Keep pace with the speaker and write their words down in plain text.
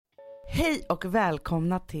Hej och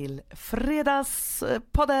välkomna till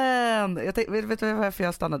Fredagspodden. Vet du varför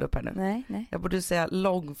jag stannade upp här nu? Nej. Jag borde säga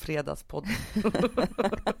Lååångfredagspodden.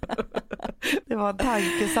 Det var en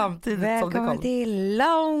tanke samtidigt som det kom. Välkommen till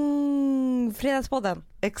Lååångfredagspodden.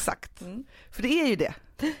 Exakt. För det är ju det.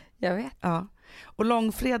 Jag vet. Ja. Och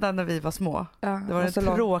långfredag när vi var små, det var den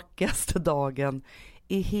tråkigaste dagen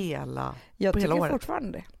i hela Jag på hela tycker året.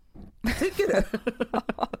 Fortfarande det. Tycker du?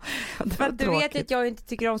 För att du vet att jag inte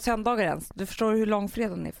tycker om söndagar ens. Du förstår hur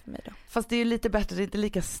långfredagen är för mig då. Fast det är ju lite bättre, det är inte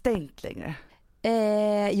lika stängt längre.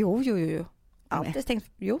 Jo. Alltid stängt.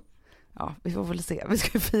 Jo. Ja, vi får väl se. Vi ska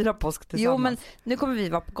ju fira påsk tillsammans. Jo, men nu kommer vi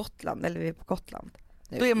vara på Gotland. Eller vi är på Gotland.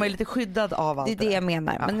 Nu. Då är man ju lite skyddad av allt. Det är det jag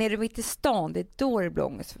menar. Ja. Men är du mitt i stan, det är då det blir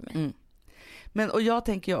ångest för mig. Mm. Men och jag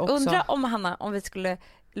tänker ju också... Undra om Hanna, om vi skulle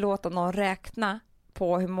låta någon räkna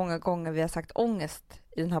på hur många gånger vi har sagt ångest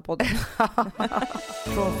i den här podden.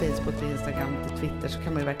 Från Facebook till Instagram till Twitter så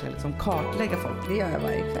kan man ju verkligen liksom kartlägga folk. Det gör jag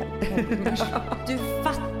varje kväll. Du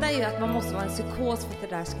fattar ju att man måste vara en psykos för att det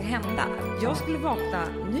där ska hända. Jag skulle vakna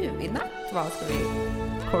nu i natt. Vad ska vi?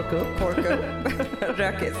 Korka upp.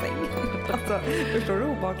 Röka i sängen. Alltså, förstår du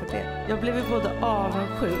hur obehagligt det är? Jag blev ju både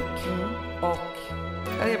avundsjuk och...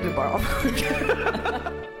 Ja, jag blev bara avundsjuk.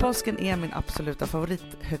 Påsken är min absoluta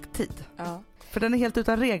favorithögtid. Ja. För den är helt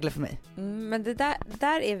utan regler för mig. Men det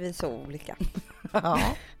där är vi så olika. Ja.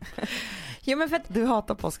 Jo, men för att, Du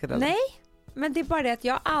hatar påsken eller? nej, men det är bara det att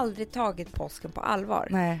jag aldrig tagit påsken på allvar.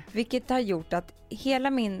 Nej. Vilket har gjort att jag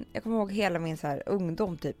kommer ihåg hela min så här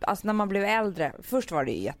ungdom typ. Alltså när man blev äldre, först var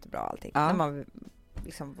det ju jättebra allting. Ja. När man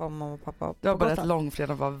liksom var mamma och pappa. Det var bara att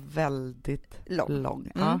långfredagen var väldigt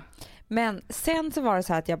lång. Ja. Men sen så var det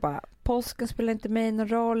så här att jag bara, påsken spelar inte mig någon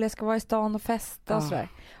roll, jag ska vara i stan och festa och sådär.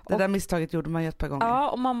 Det där misstaget gjorde man ju ett par gånger. Ja,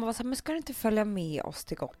 och mamma var så här, men ska du inte följa med oss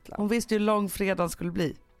till Gotland? Hon visste ju hur långfredagen skulle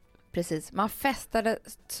bli. Precis, man festade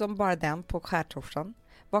som bara den på skärtorsdagen.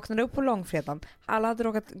 Vaknade upp på långfredagen. Alla hade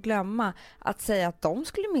råkat glömma att säga att de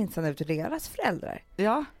skulle minsann ut till deras föräldrar.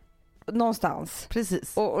 Ja. Någonstans.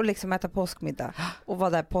 Precis. Och liksom äta påskmiddag. Och vara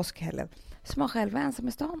där påskhelgen. Så man själv var ensam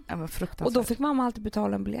i stan. Ja, men fruktansvärt. Och då fick mamma alltid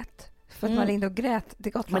betala en biljett. För att man ringde och grät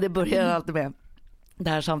till Gotland. Men det börjar alltid med det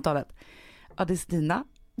här samtalet. Ja, det är Stina.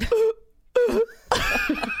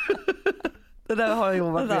 Det där har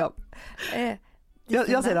jag varit med om.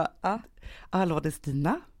 Jag säger då. Ja. Hallå, det är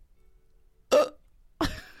Stina.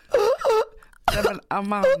 Nej, men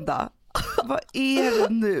Amanda, vad är det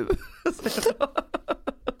nu?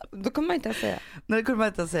 Då kommer man inte att säga. Nej, det kunde man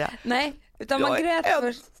inte säga. Nej, utan man grät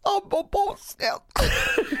först. Jag är på påsken.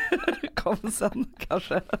 Kom sen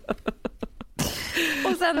kanske.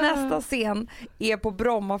 Och sen nästa scen är på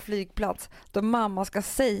Bromma flygplats då mamma ska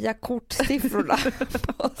säga kortsiffrorna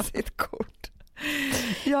på sitt kort.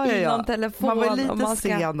 Ja. I någon telefon. Man var lite man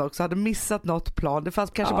sen också, hade missat något plan. Det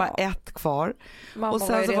fanns kanske bara ett kvar. Mamma och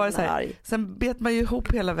sen så var det så här, arg. sen bet man ju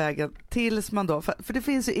ihop hela vägen tills man då, för det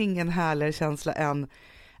finns ju ingen härligare känsla än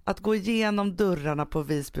att gå igenom dörrarna på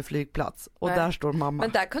Visby flygplats och där står mamma.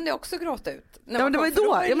 Men där kunde jag också gråta ut. Ja, men det var ju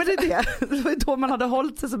då. Ja, men det är det. Det var ju då man hade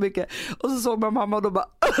hållit sig så mycket. Och så såg man mamma och då bara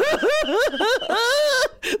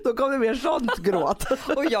då kom det mer sånt gråt.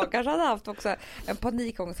 Och jag kanske hade haft också en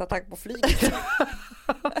panikångestattack på flyget.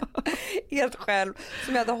 Helt själv.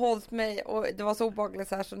 Som jag hade hållit mig och det var så obehagligt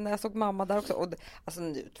så här. Så när jag såg mamma där också. Och alltså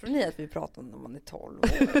nu tror ni att vi pratar om när man är 12 år.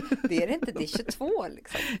 Det är det inte, det är 22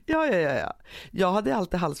 liksom. Ja. Jag hade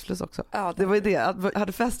alltid halsfluss också. Ja, det var ju det. Jag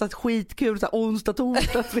hade festat skitkul så här, onsdag,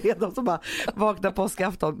 torsdag, fredag. Så bara vaknade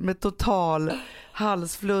påskafton med total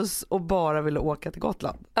halsfluss och bara ville åka till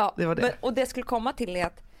Gotland. Ja, det var det. Men, och det skulle komma till är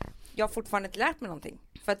att jag fortfarande inte lärt mig någonting.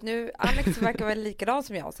 För att nu, Alex verkar väl likadan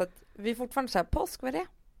som jag. Så att vi är fortfarande så här, påsk, vad är det?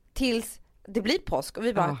 Tills det blir påsk och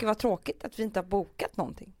vi bara, gud vad tråkigt att vi inte har bokat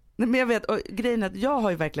någonting. Nej, men jag vet, och grejen är att jag har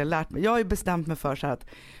ju verkligen lärt mig. Jag har ju bestämt mig för så här att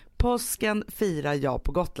påsken firar jag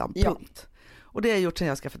på Gotland, punkt. Och det har jag gjort sedan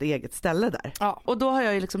jag skaffat eget ställe där. Ja. Och då har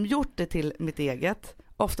jag ju liksom gjort det till mitt eget.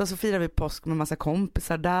 Ofta så firar vi påsk med massa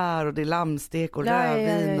kompisar där och det är lammstek och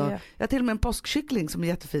rödvin. Och jag har till och med en påskkyckling som är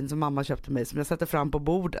jättefin som mamma köpte mig som jag sätter fram på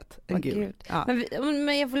bordet. En gul. Ja.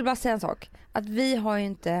 Men jag vill bara säga en sak. Att vi har ju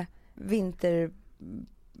inte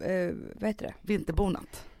vad heter det?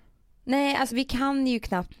 Vinterbonat. Nej, alltså vi kan ju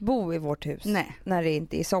knappt bo i vårt hus. Nej. När det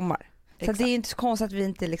inte är sommar. Så det är inte så konstigt att vi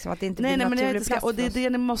inte liksom, att det inte blir naturlig plats. Och det är det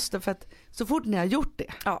ni måste, för att så fort ni har gjort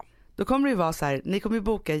det. Ja. Då kommer det ju vara så här, ni kommer ju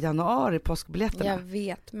boka i januari påskbiljetterna. Jag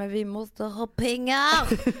vet, men vi måste ha pengar.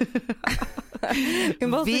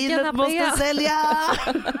 Vinet måste sälja.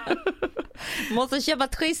 Måste köpa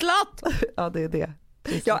trisslott. Ja, det är det.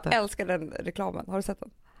 Jag älskar den reklamen. Har du sett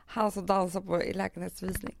den? Han som dansar på i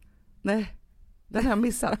lägenhetsvisning. Nej. Den har jag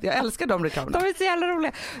missat. Jag älskar de reklamerna. De är så jävla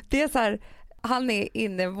roliga. Det är så här, han är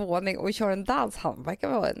inne i en våning och kör en dans. Han verkar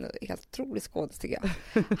vara en helt otrolig skådis, tycker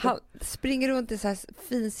jag. Han springer runt i så här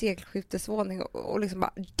fin sekelskiftesvåning och liksom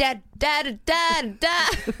bara där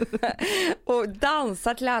och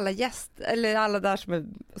dansar till alla gäster eller alla där som är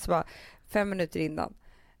så bara 5 minuter innan.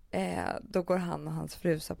 Då går han och hans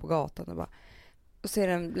fru på gatan och bara och ser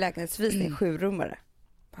en lägenhetsvisning, 7-rummare.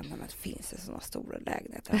 Men finns det sådana stora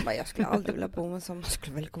lägenheter? Han bara, jag skulle aldrig vilja bo med som man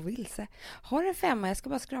skulle väl gå vilse. Har en 5, jag ska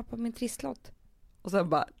bara skrapa min trisslott. Och sen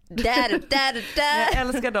bara där. Jag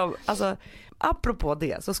älskar dem. Alltså, apropå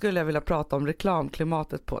det så skulle jag vilja prata om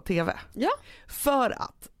reklamklimatet på tv. Ja. För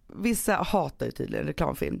att vissa hatar ju tydligen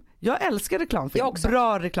reklamfilm. Jag älskar reklamfilm. Jag också.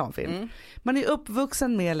 Bra reklamfilm. Man är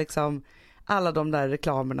uppvuxen med liksom alla de där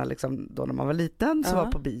reklamerna liksom, då när man var liten så var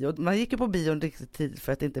på bio. Man gick ju på bio en riktig tid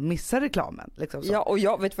för att inte missa reklamen. Liksom så. Ja, och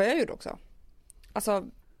jag vet vad jag gjorde också. Alltså,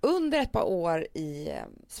 under ett par år i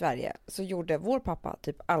Sverige så gjorde vår pappa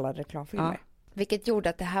typ alla reklamfilmer. Vilket gjorde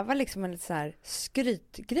att det här var liksom en så här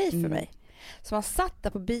skrytgrej för mig. Så man satt där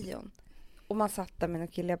på bion och man satt där med en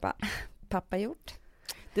kille och bara, pappa gjort.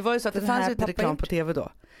 Det var ju så att det fanns ju inte reklam på tv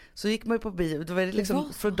då. Så gick man ju på bio, det var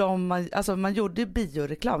liksom för dem man gjorde ju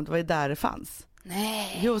bioreklam, det var ju där det fanns.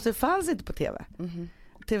 Nej. Jo, så det fanns inte på tv.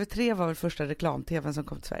 TV3 var väl första reklam-tvn som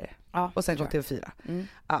kom till Sverige. Ja, och sen kom TV4.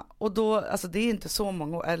 Ja, och då, alltså det är inte så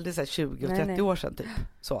många år, eller det är så här 20 och 30 år sedan typ.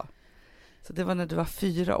 Så det var när du var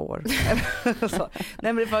 4 år. Så.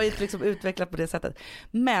 Nej, men det var ju liksom utvecklat på det sättet.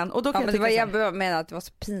 Men, och då kan jag menar att det var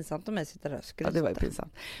så pinsamt om mig sitter där och skryter. Ja, det var ju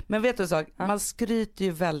pinsamt. Men vet du en sak? Man skryter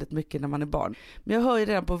ju väldigt mycket när man är barn. Men jag hör ju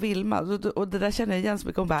redan på Vilma, och det där känner jag igen så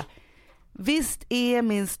mycket. Hon bara, visst är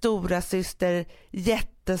min stora syster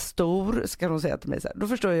jättestor, ska hon säga till mig så här. Då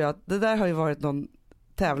förstår jag att det där har ju varit någon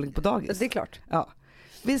tävling på dagis. Det är klart. Ja.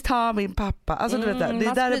 Visst har min pappa. Alltså du vet det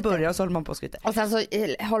är där det börjar och så håller man på att skryta. Och sen så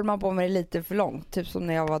håller man på med det lite för långt. Typ som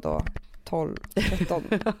när jag var då 12, 13.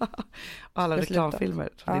 Alla reklamfilmer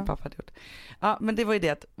som din pappa hade gjort. Ja, men det var ju det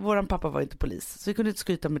att våran pappa var inte polis. Så vi kunde inte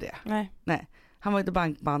skryta med det. Nej. Han var inte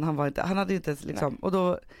bankman, han hade inte ens liksom. Och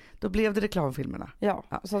då blev det reklamfilmerna. Ja.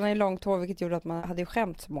 Och så hade han långt hår, vilket gjorde att man hade ju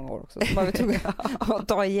skämt så många år också. Så man var tvungen att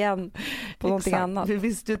ta igen på någonting annat. Vi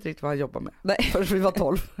visste ju inte riktigt vad han jobbade med. Nej. Förrän vi var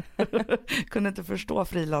 12. Kunde inte förstå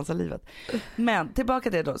frilansarlivet. Men tillbaka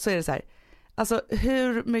till det då, så är det så här. Alltså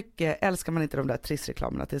hur mycket älskar man inte de där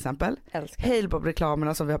trissreklamerna till exempel?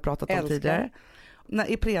 Halebop-reklamerna som vi har pratat om tidigare.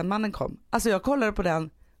 När Iprenmannen kom. Alltså jag kollade på den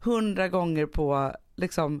 100 gånger på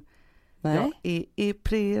liksom. Nej. Ja,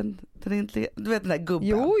 Ipren, du vet den där gubben.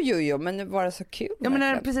 Jo, men det var så kul. Ja,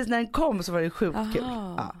 men precis när den kom så var det sjukt kul.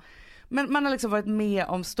 Ja. Men man har liksom varit med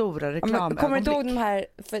om stora reklam. Kommer du ihåg de här,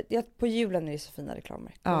 för på julen är det så fina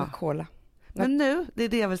reklamer. Cola. Men nu, det är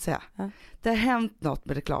det jag vill säga. Det har hänt något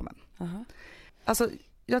med reklamen. Alltså,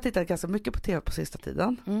 jag tittar ganska mycket på tv på sista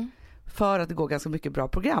tiden. För att det går ganska mycket bra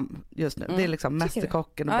program just nu. Det är liksom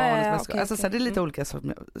Mästerkocken och Barnens Mästerkock. Alltså så det är lite olika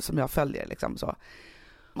som jag följer liksom så.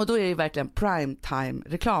 Och då är det ju verkligen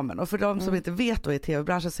primetime-reklamen. Och för de som inte vet då i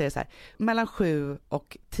tv-branschen så är det så här, mellan 7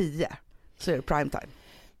 och 10 så är det primetime.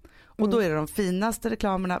 Och då är det de finaste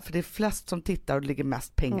reklamerna, för det är flest som tittar och det ligger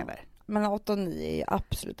mest pengar där. Mellan 8 och 9 är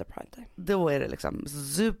absoluta primetime. Då är det liksom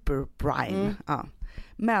super prime. Ja.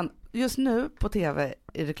 Men just nu på tv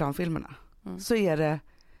i reklamfilmerna så är det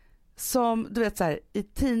som du vet så här, i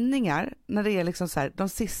tidningar när det är liksom så här, de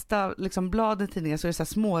sista liksom bladen i tidningar så är det så här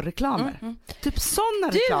små reklamer. Typ sådana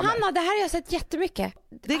reklamer. Du Hanna, det här har jag sett jättemycket.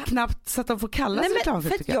 Det är knappt så att de får kallas reklam.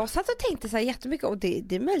 För jag satt och tänkte så här jättemycket och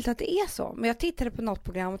det är möjligt att det är så. Men jag tittade på något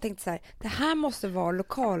program och tänkte så här, det här måste vara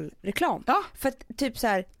lokal reklam. Ja. För att, typ så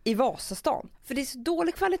här i Vasastan. För det är så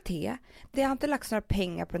dålig kvalitet. Det har inte lagts några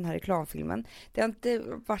pengar på den här reklamfilmen. Det har inte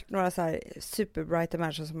varit några så här superbrighta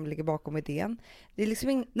människor som ligger bakom idén. Det är liksom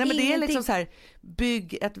Nej, men det är liksom så här,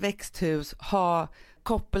 bygg ett växthus, ha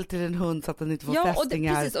koppel till en hund så att den inte får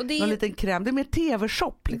fästingar. Och det är någon liten kräm. Det är mer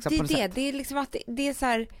tv-shop liksom. Det är liksom att det är så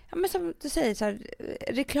här, ja, men som du säger så här,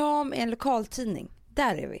 reklam i en lokaltidning.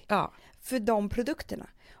 Där är vi. Ja. För de produkterna.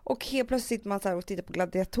 Och helt plötsligt sitter man så här och tittar på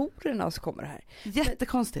gladiatorerna och så kommer det här.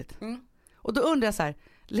 Jättekonstigt. Och då undrar jag så här,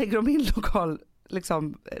 lägger de in lokal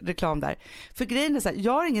liksom, reklam där? För grejen är så här,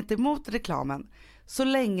 jag har inget emot reklamen så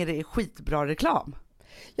länge det är skitbra reklam.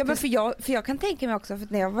 Ja, men för jag kan tänka mig också, för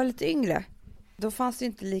när jag var lite yngre då fanns det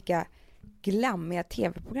inte lika glammiga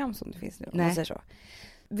tv-program som det finns nu. Om man säger så.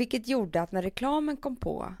 Vilket gjorde att när reklamen kom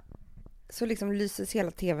på så liksom lyses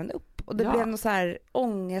hela tvn upp. Och det blev något så här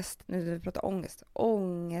ångest, nu när vi pratar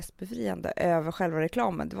ångestbefriande över själva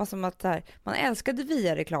reklamen. Det var som att så här, man älskade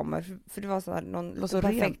via reklamer för det var så här någon så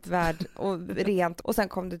perfekt rent. Värld och rent och sen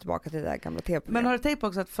kom det tillbaka till det där gamla tv-programmet. Men har du tänkt på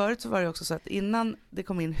också att förut så var det också så att innan det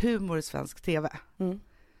kom in humor i svensk tv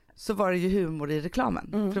så var det ju humor i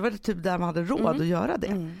reklamen. För det var det typ där man hade råd att göra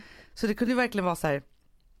det. Så det kunde ju verkligen vara så här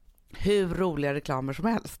hur roliga reklamer som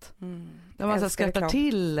helst. Där man så skrattar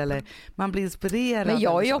till eller man blir inspirerad. Men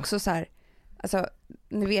jag är ju också så här, alltså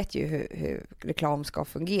ni vet ju hur reklam ska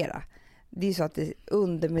fungera. Det är ju så att det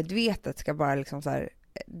undermedvetet ska bara liksom så här,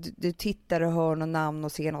 du tittar och hör något namn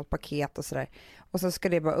och ser något paket och sådär. Och så ska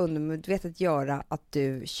det bara undermedvetet göra att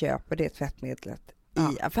du köper det tvättmedlet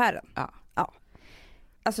i affären. Ja.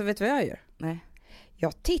 Alltså vet du vad jag gör? Nej.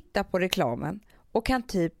 Jag tittar på reklamen och kan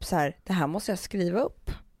typ så här, det här måste jag skriva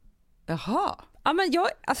upp. Jaha. Ja, men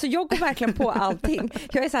jag går verkligen på allting.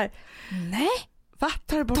 Jag är så här, nej.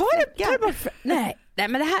 Tar det bort? Nej,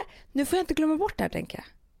 men det här, nu får jag inte glömma bort det här, tänker jag.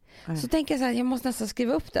 Nej. Så tänker jag så här, jag måste nästan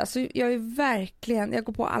skriva upp det. Alltså jag är verkligen, jag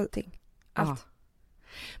går på allting. Allt. Ja.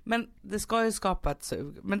 Men det ska ju skapa ett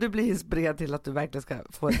sug. Men du blir inspirerad till att du verkligen ska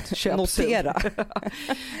få ett köpsug. Notera.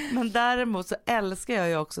 Men däremot så älskar jag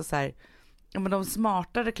ju också så här, men de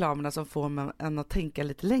smarta reklamerna som får man en att tänka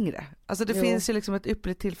lite längre. Alltså det finns ju liksom ett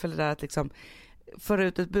ypperligt tillfälle där att liksom föra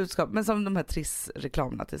ut ett budskap. Men som de här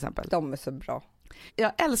Triss-reklamerna till exempel. De är så bra.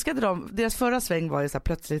 Jag älskade dem. Deras förra sväng var ju så här,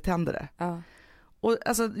 plötsligt händer det. Ja. Och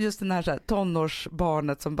alltså just den här, så här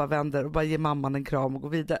tonårsbarnet som bara vänder och bara ger mamman en kram och går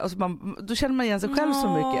vidare. Alltså då känner man igen sig själv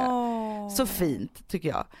så mycket. Så fint tycker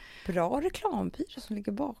jag. Bra reklambyrå som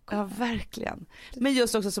ligger bakom. Ja, verkligen. Men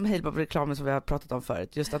just också som hejd på reklamen som vi har pratat om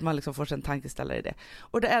förut. Just att man liksom får sig en tankeställare i det.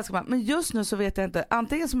 Och det älskar man. Men just nu så vet jag inte.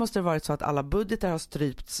 Antingen så måste det varit så att alla budgetar har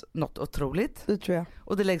strypts något otroligt. Det tror jag.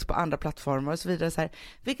 Och det läggs på andra plattformar och så vidare. Så här,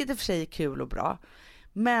 vilket i och för sig är kul och bra.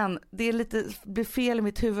 Men det är blir fel i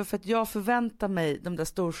mitt huvud för att jag förväntar mig de där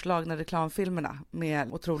storslagna reklamfilmerna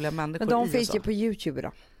med otroliga människor. Men de finns ju på YouTube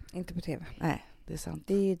då, inte på tv. Nej, det är sant.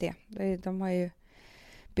 Det är ju det. De har ju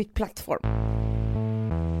bytt plattform.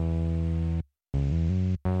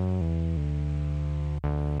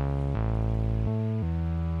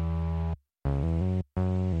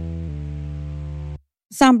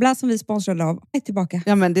 Sambla som vi sponsrade av är tillbaka.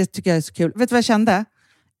 Ja, men det tycker jag är så kul. Vet du vad jag kände?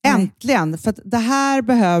 Äntligen, för att det här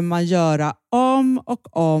behöver man göra om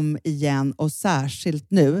och om igen och särskilt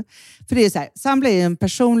nu. För det är så här, Sambla är en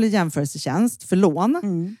personlig jämförelsetjänst för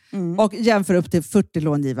lån och jämför upp till 40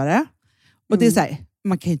 långivare. Och det är så här,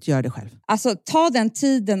 man kan ju inte göra det själv. Alltså ta den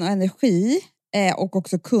tiden och energi och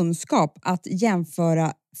också kunskap att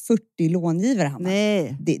jämföra 40 långivare, Hanna.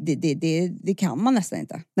 Nej. Det kan man nästan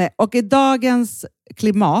inte. Nej, och i dagens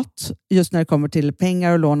klimat, just när det kommer till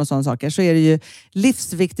pengar och lån och sådana saker, så är det ju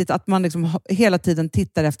livsviktigt att man liksom hela tiden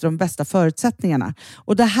tittar efter de bästa förutsättningarna.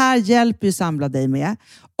 Och det här hjälper ju Sambla dig med.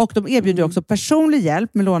 Och de erbjuder också personlig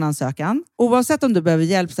hjälp med låneansökan. Oavsett om du behöver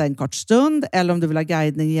hjälp en kort stund eller om du vill ha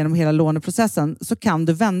guidning genom hela låneprocessen så kan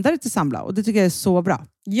du vända dig till Sambla. Och det tycker jag är så bra.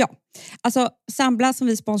 Ja, alltså Sambla som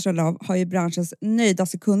vi sponsrade av har ju branschens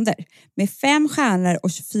nöjdaste kunder med 5 stjärnor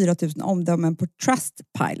och 24 000 omdömen på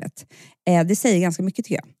Trustpilot. Det säger ganska mycket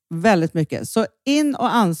tycker jag. Väldigt mycket. Så in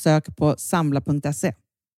och ansök på sambla.se.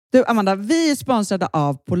 Du Amanda, vi är sponsrade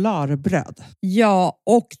av Polarbröd. Ja,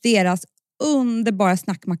 och deras underbara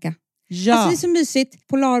snackmacka. Ja. Alltså det är så mysigt.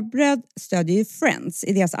 Polarbröd stödjer ju Friends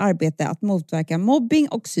i deras arbete att motverka mobbing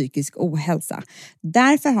och psykisk ohälsa.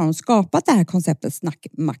 Därför har de skapat det här konceptet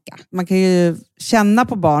snackmacka. Man kan ju känna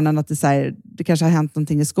på barnen att det kanske har hänt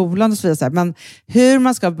någonting i skolan och så vidare. Men hur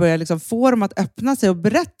man ska börja liksom få dem att öppna sig och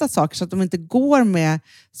berätta saker så att de inte går med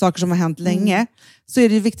saker som har hänt länge. Så är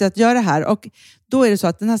det ju viktigt att göra det här. Och då är det så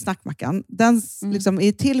att den här snackmackan, den liksom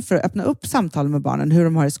är till för att öppna upp samtal med barnen. Hur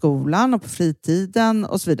de har i skolan och på fritiden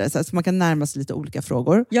och så vidare. Så man kan närma sig lite olika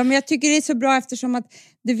frågor. Ja, men jag tycker det är så bra eftersom att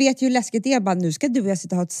du vet ju hur läskigt det är. Bara, nu ska du och jag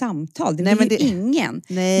sitta och ha ett samtal. Det blir ju ingen.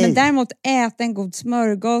 Nej. Men däremot äta en god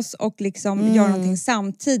smörgås och liksom göra någonting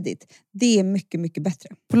samtidigt. Det är mycket, mycket bättre.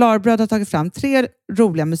 Polarbröd har tagit fram 3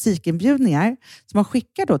 roliga musikinbjudningar som man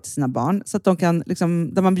skickar då till sina barn. Så att de kan,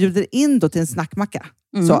 liksom, där man bjuder in då till en snackmacka.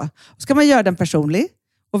 Så. Och ska man göra den personlig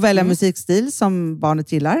och välja musikstil som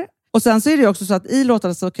barnet gillar. Och sen så är det också så att i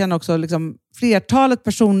låtarna så kan också liksom flertalet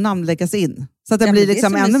personnamn läggas in. Så att det blir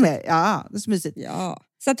liksom ännu mer. Ja, det är så mysigt. Ja.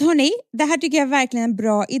 Så att hörni, det här tycker jag är verkligen en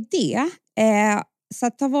bra idé. Så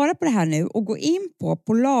att ta vara på det här nu och gå in på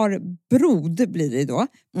polarbrod blir det då,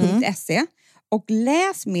 .se och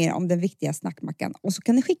läs mer om den viktiga snackmackan. Och så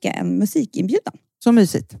kan ni skicka en musikinbjudan. Så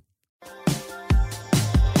mysigt.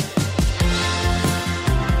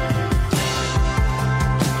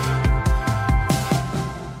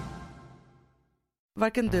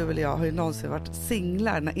 varken du eller jag har ju någonsin varit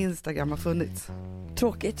singlar när Instagram har funnits.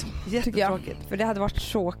 Tråkigt. Jättetråkigt. För det hade varit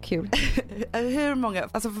så kul. Hur många,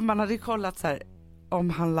 alltså för man hade ju kollat så här om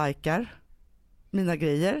han likar mina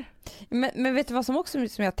grejer. Men vet du vad som också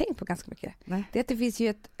som jag har tänkt på ganska mycket? Nej. Det är att det finns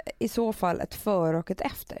ju i så fall ett före och ett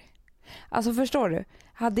efter. Alltså förstår du?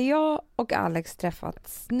 Hade jag och Alex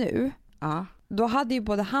träffats nu, då hade ju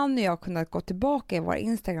både han och jag kunnat gå tillbaka i vår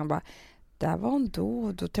Instagram och bara, där var hon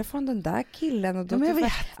då träffade hon den där killen. Och då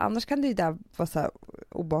annars kan det ju där vara så här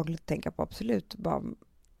obehagligt att tänka på, absolut. Bara,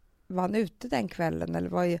 var han ute den kvällen? Eller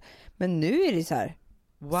var ju, men nu är det så här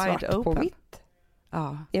wide svart open. på vitt.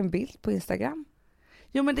 Ja. En bild på Instagram.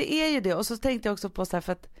 Jo men det är ju det. Och så tänkte jag också på så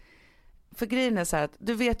här, för grejen är så här att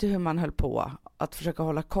du vet ju hur man höll på att försöka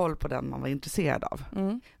hålla koll på den man var intresserad av.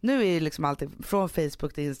 Nu är ju liksom alltid från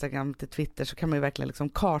Facebook till Instagram till Twitter så kan man ju verkligen liksom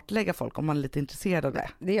kartlägga folk om man är lite intresserad av det.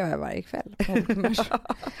 Det gör jag varje kväll.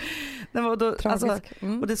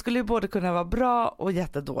 Och det skulle ju både kunna vara bra och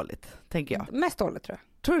jättedåligt, tänker jag. Mest dåligt tror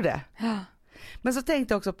jag. Tror du det? Ja. Men så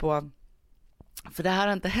tänkte jag också på, för det här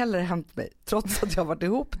har inte heller hänt mig trots att jag varit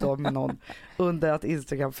ihop då med någon under att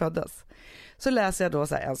Instagram föddes. Så läser jag då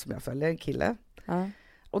så här, en som jag följer, en kille.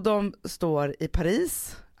 Och de står i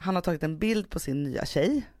Paris. Han har tagit en bild på sin nya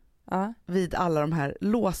tjej vid alla de här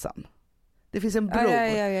låsen. Det finns en bro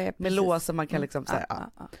med låsen man kan liksom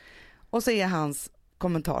säga. Och så är hans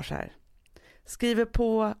kommentar så här: skriver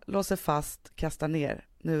på, låser fast, kastar ner.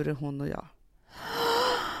 Nu är det hon och jag.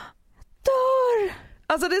 Dör!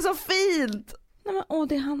 Alltså det är så fint! Nej men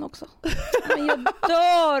det är han också. Men jag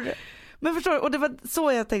dör! Men förstår du, och det var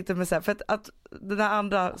så jag tänkte med så här, för att det där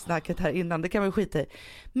andra snacket här innan, det kan man ju skita i.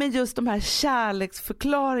 Men just de här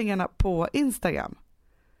kärleksförklaringarna på Instagram.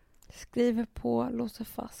 Skriver på, låser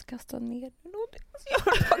fast, kastar ner.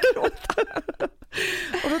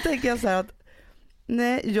 Och då tänker jag så här att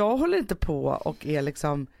nej, jag håller inte på och är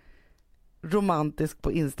liksom romantisk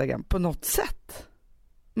på Instagram på något sätt.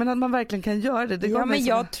 Men att man verkligen kan göra det. Ja, men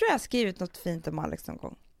jag tror jag har skrivit något fint om Alex någon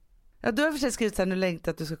gång. Ja, du har för sig skrivit så här, nu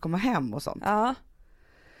längtar att du ska komma hem och sånt. Ja.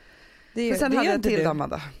 Men sen hade jag en till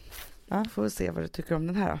Amanda. Får vi se vad du tycker om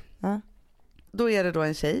den här då. Då är det då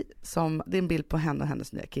en tjej som, det är en bild på henne och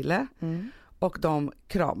hennes nya kille. Och de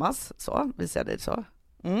kramas så, visar jag dig så.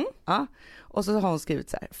 Ja. Och så har hon skrivit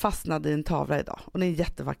så här: fastnade i en tavla idag. Och det är en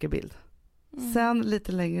jättevacker bild. Sen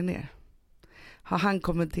lite längre ner har han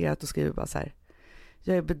kommenterat och skrivit bara så här: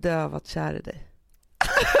 jag är bedövat kär i dig.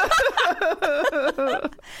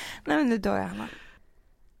 Nej men nu dör jag, Hanna.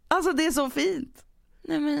 Alltså det är så fint.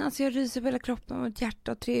 Nej men alltså jag ryser på hela kroppen med ett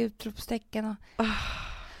hjärta och 3 utropstecken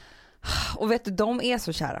och vet du, de är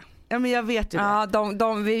så kära. Ja men jag vet ju det.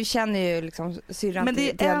 Ja, vi känner ju liksom syrran. Men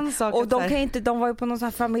det är en sak. Och de kan inte, de var ju på någon sån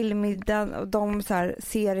här familjemiddag och de så här,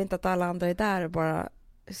 ser inte att alla andra är där bara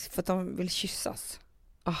för att de vill kyssas.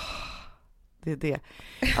 Det är det.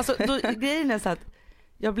 Alltså då, grejen är så att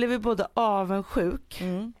jag blev ju både avundsjuk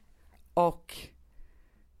och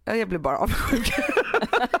jag blev bara avundsjuk.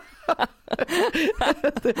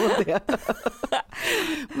 Det var det.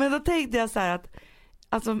 Men då tänkte jag så här att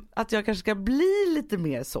alltså, att jag kanske ska bli lite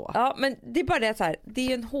mer så. Ja, men det är bara det så här, det är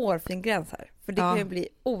ju en hårfin gräns här. För det kan ju bli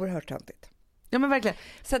oerhört töntigt. Ja men verkligen.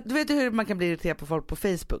 Så du vet ju hur man kan bli irriterad på folk på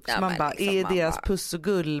Facebook. Så man bara, liksom, är deras puss och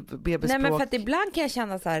gull bebisspråk? Nej men för att ibland kan jag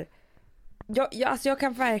känna så här, jag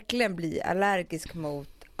kan verkligen bli allergisk mot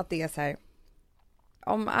att det är så här,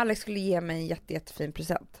 om Alex skulle ge mig en jättefin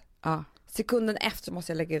present. Sekunden efter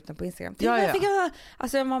måste jag lägga ut den på Instagram.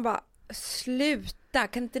 Alltså man bara, sluta,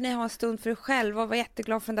 kan inte ni ha en stund för er själva och vara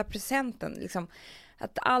jätteglad för den där presenten liksom,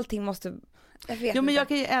 att allting måste, jag vet inte. Men jag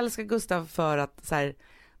kan ju älska Gustav för att så här,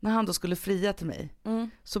 när han då skulle fria till mig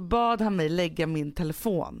så bad han mig lägga min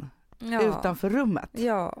telefon utanför rummet.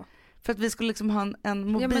 För att vi skulle liksom ha en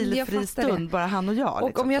mobilfri stund, bara han och jag. Och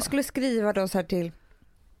liksom, om jag skulle skriva då så här till,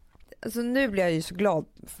 alltså nu blir jag ju så glad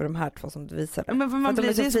för de här två som du visade. Men för man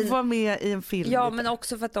blir så fin... vara med i en film. Ja, men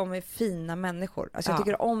också för att de är fina människor. Alltså jag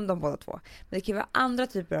tycker om dem båda två. Men det kan vara andra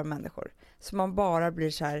typer av människor som man bara blir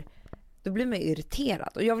så här, då blir man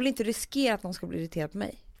irriterad. Och jag vill inte riskera att någon ska bli irriterad på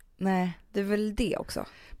mig. Nej. Det är väl det också.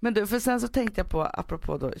 Men du, för sen så tänkte jag på,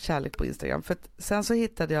 apropå då kärlek på Instagram, för att sen så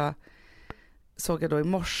såg jag då i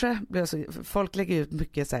morse, folk lägger ut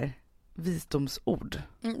mycket så här visdomsord.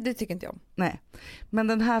 Det tycker inte jag om. Nej. Men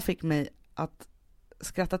den här fick mig att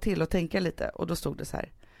skratta till och tänka lite. Och då stod det så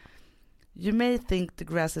här: you may think the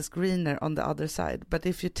grass is greener on the other side, but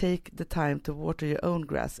if you take the time to water your own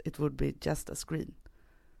grass, it would be just as green.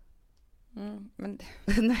 Men...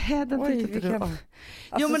 Nej, den tyckte inte du om.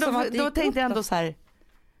 Jo, men då tänkte jag ändå så här,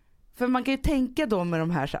 för man kan ju tänka då med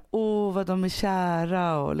de här så här, vad de är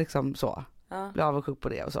kära och liksom så. Bli avundsjuk på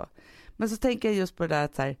det och så. Men så tänker jag just på det där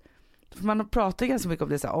att så här, för man pratar ganska mycket om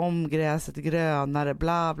det så här, om gräset grönare,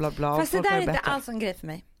 bla bla bla. Fast det där är inte alls en grej för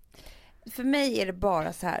mig. För mig är det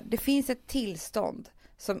bara så här, det finns ett tillstånd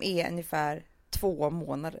som är ungefär 2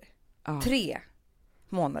 månader. 3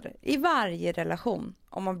 månader i varje relation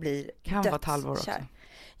om man blir kan vara ett halvår också.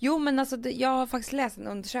 Jo, men alltså jag har faktiskt läst en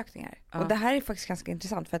undersökning här. Och det här är faktiskt ganska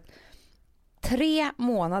intressant för att 3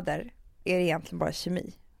 månader är det egentligen bara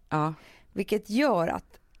kemi. Vilket gör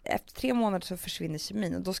att efter 3 månader så försvinner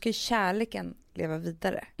kemin och då ska ju kärleken leva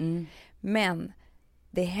vidare. Men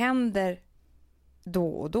det händer då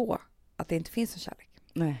och då att det inte finns någon kärlek.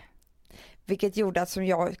 Nej. Vilket gjorde att som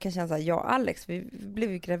jag kan känna så här, jag och Alex, vi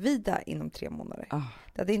blev ju gravida inom 3 månader.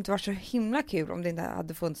 Det hade inte varit så himla kul om det inte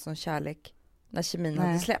hade funnits någon kärlek när kemin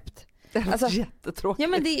hade släppt. Det är jättetråkigt.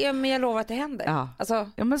 Men jag lovar att det händer.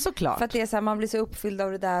 Ja, men såklart. För att det är så här, man blir så uppfylld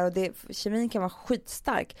av det där och kemin kan vara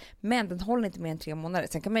skitstark, men den håller inte mer än 3 månader.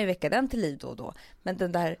 Sen kan man ju väcka den till liv då och då. Men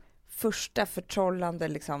den där första förtrollande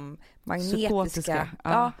liksom magnetiska,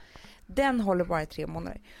 den håller bara i 3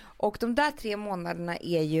 månader. Och de där 3 månaderna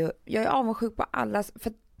är ju, jag är avundsjuk på alla,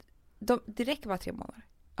 för det räcker bara 3 månader.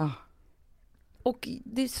 Och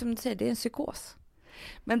det är som du säger, det är en psykos.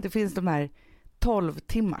 Men det finns de här 12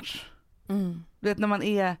 timmars. Du vet när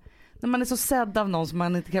man är så sedd av någon som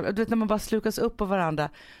man inte kan, du vet när man bara slukas upp på varandra.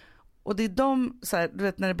 Och det är de så här, du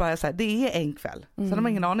vet när det bara är så här, det är en kväll. Sen har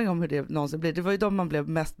man ingen aning om hur det någonsin blir. Det var ju de man blev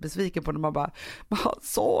mest besviken på när man bara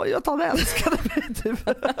så jag tar älskade mig typ.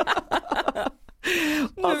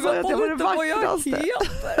 Nu vet jag inte vad jag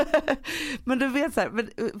heter. Men du vet så här,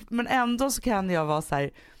 men ändå så kan jag vara så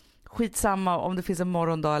här skitsamma om det finns en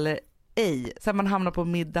morgondag eller ej. Så man hamnar på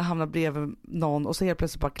middag, hamnar bredvid någon och så helt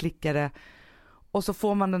plötsligt bara klickar det. Och så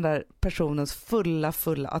får man den där personens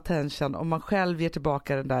fulla attention och man själv ger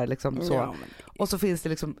tillbaka den där liksom så. Och så finns det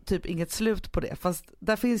liksom typ inget slut på det. Fast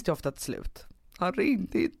där finns det ofta ett slut. Han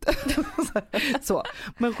ringde inte. Så.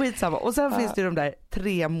 Men skitsamma. Och sen finns det ju de där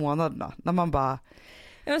 3 månaderna när man bara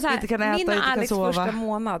inte kan äta, inte kan sova. Alex första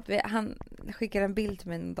månad, han skickade en bild till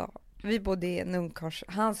mig en dag. Vi bodde i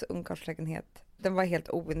hans ungkarlslägenhet. Den var helt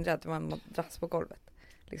oinredd, det var en madrass på golvet.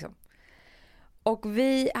 Liksom. Och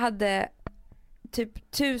vi hade typ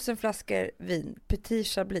 1000 flaskor vin, Petit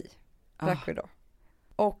Chablis, drack vi då.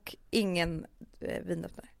 Och ingen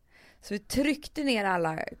vinöppnare. Så vi tryckte ner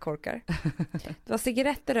alla korkar. Det var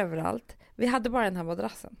cigaretter överallt. Vi hade bara den här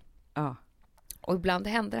madrassen. Och ibland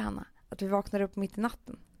hände det, Hanna, att vi vaknade upp mitt i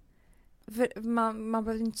natten. För man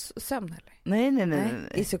behövde inte sömn heller.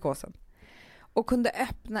 Nej. I psykosen. Och kunde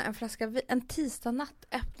öppna en flaska vin, en tisdagnatt,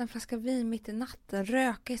 öppna en flaska vin mitt i natten,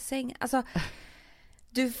 röka i sängen. Alltså,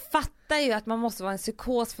 du fattar ju att man måste vara en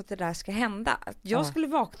psykos för att det där ska hända. Jag skulle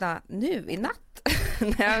vakna nu i natt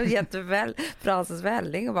när jag jätteväl Frances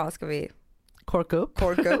välling och bara, ska vi korka upp,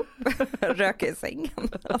 röka i sängen.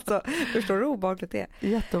 Alltså, förstår du hur obehagligt det är?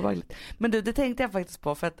 Jätteobehagligt. Men du, det tänkte jag faktiskt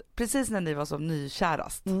på, för att precis när ni var som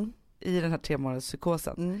nykärast i den här 3 månaders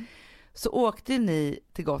psykosen så åkte ni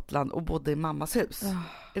till Gotland och bodde i mammas hus.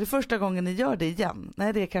 Är det första gången ni gör det igen?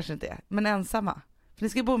 Nej, det kanske inte är. Men ensamma. För ni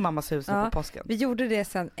ska bo i mammas hus på påsken. Vi gjorde det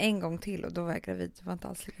sen en gång till och då var jag gravid. Det var inte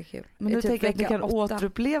alls lika kul. Men nu tänker jag att ni kan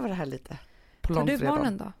återuppleva det här lite. På tar du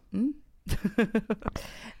barnen då?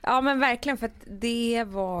 Ja, men verkligen, för att det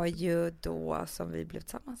var ju då som vi blev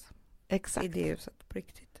tillsammans. Exakt. I det huset, på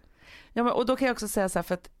riktigt. Ja, men, och då kan jag också säga så här,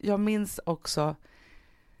 för att jag minns också,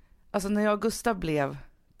 alltså när jag och Gustav blev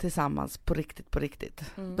tillsammans på riktigt.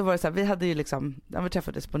 Då var det så här, vi hade ju liksom, vi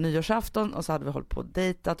träffades på nyårsafton och så hade vi hållit på och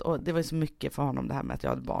dejtat och det var ju så mycket för honom det här med att jag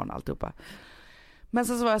hade barn och alltihopa. Men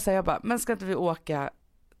så var jag så här, jag bara, men ska inte vi åka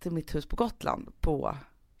till mitt hus på Gotland på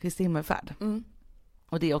Kristi himmelfärd?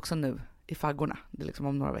 Och det är också nu i faggorna, det är liksom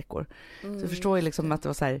om några veckor. Så jag förstår ju liksom att det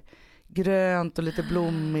var så här grönt och lite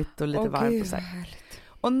blommigt och lite varmt och så här.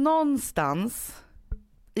 Och någonstans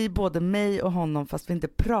i både mig och honom, fast vi inte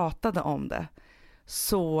pratade om det,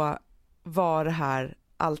 så var det här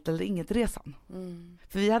allt eller inget resan.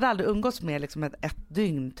 För vi hade aldrig umgås med liksom ett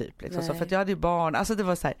dygn typ. Liksom, så, för att jag hade ju barn. Alltså det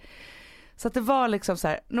var så här. Så att det var liksom så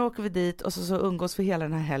här, nu åker vi dit och så umgås vi hela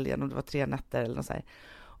den här helgen, om det var 3 nätter eller något så här.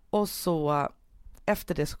 Och så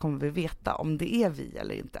efter det så kommer vi veta om det är vi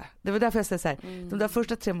eller inte. Det var därför jag säger så här, de där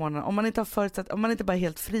första 3 månaderna, om man inte har förutsatt, om man inte bara är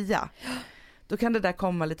helt fria, då kan det där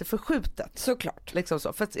komma lite förskjutet. Såklart. Liksom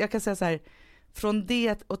så. För att jag kan säga så här, från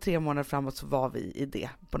det och 3 månader framåt så var vi i det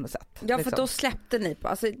på något sätt. Ja, liksom. För då släppte ni på.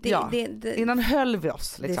 Alltså, innan höll vi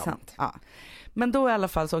oss. Liksom. Det är sant. Ja. Men då i alla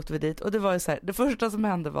fall så åkte vi dit och det var ju så här, det första som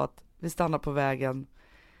hände var att vi stannade på vägen.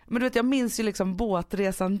 Men du vet, jag minns ju liksom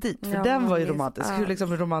båtresan dit, för den var ju romantisk. Hur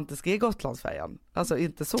liksom romantisk är Gotlandsfärjan? Alltså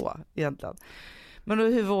inte så egentligen. Men då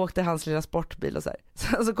hur vi åkte hans lilla sportbil och så här.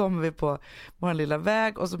 Sen så kommer vi på vår lilla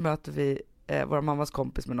väg och så möter vi vår mammas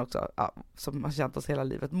kompis, men också som har känt oss hela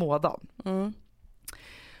livet, Mådan.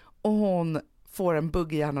 Och hon får en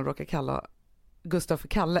bugg i hjärnan och råkar kalla Gustav för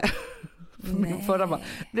Kalle. Förra man.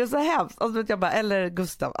 Det är så hemskt. Alltså, jag bara, eller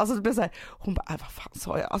Gustav. Alltså det blev så här, hon bara, vad fan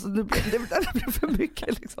sa jag? Alltså det blev för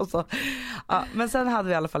mycket liksom så. Ja, men sen hade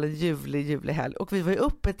vi i alla fall en ljuvlig helg och vi var ju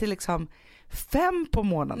uppe till liksom 5 på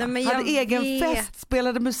morgonen. Hade egen fest,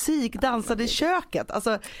 spelade musik, dansade i köket.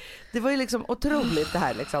 Alltså det var ju liksom otroligt det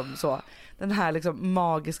här liksom så. Den här liksom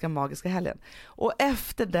magiska helgen. Och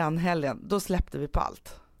efter den helgen, då släppte vi på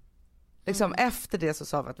allt. Liksom efter det så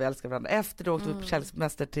sa vi att vi älskar varandra. Efter det åkte vi på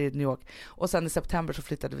kärlekssemester till New York. Och sen i september så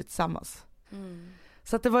flyttade vi tillsammans.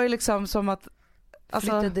 Så att det var ju liksom som att...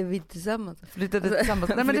 Alltså, flyttade vi tillsammans?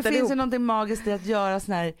 Nej, men det finns ju någonting magiskt i att göra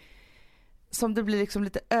sån här... Som det blir liksom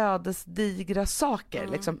lite ödesdigra saker.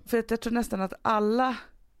 Liksom. För jag tror nästan att alla...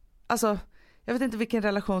 Alltså, jag vet inte vilken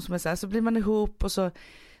relation som är så här. Så blir man ihop och så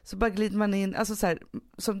bara glider man in, alltså så här,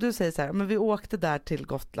 som du säger så här, men vi åkte där till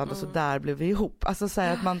Gotland och så där blev vi ihop. Alltså så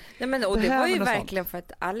här att man och det var ju verkligen sånt. För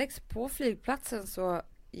att Alex på flygplatsen så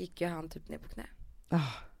gick ju han typ ner på knä.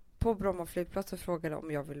 På Bromma flygplats och frågade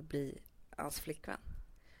om jag vill bli hans flickvän.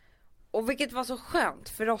 Och vilket var så skönt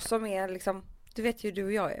för oss som är liksom, du vet ju du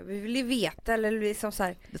och jag är, vi vill ju veta eller liksom så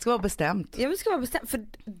här. Det ska vara bestämt. Ja, det ska vara bestämt, för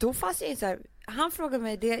då fanns ju så här, han frågade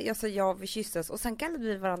mig det, jag sa ja, vi kysstes och sen kallade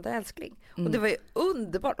vi varandra älskling. Och det var ju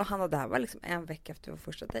underbart och han och det här var liksom en vecka efter vår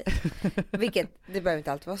första dejt. Vilket, det behöver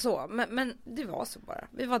inte alltid vara så, men det var så bara.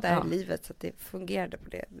 Vi var där i livet så att det fungerade på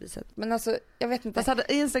det viset. Men alltså, jag vet inte. Fast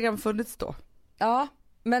hade Instagram funnits då? Ja,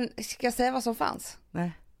 men ska jag säga vad som fanns?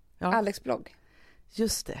 Nej. Ja. Alex blogg.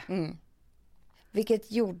 Just det.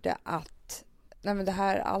 Vilket gjorde att men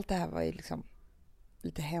allt det här var ju liksom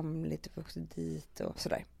lite hemligt och också dit och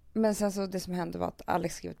sådär. Men sen så det som hände var att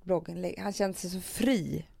Alex skrev ett blogginlägg. Han kände sig så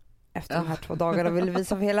fri efter de här 2 dagarna och ville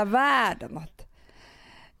visa för hela världen att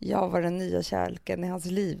jag var den nya kärleken i hans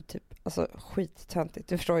liv typ. Alltså skittöntigt,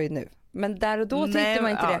 du förstår ju nu. Men där och då tyckte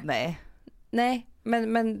man inte det. Nej,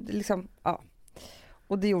 men liksom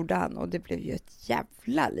och det gjorde han och det blev ju ett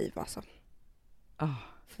jävla liv alltså.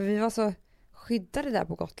 För vi var så skyddade där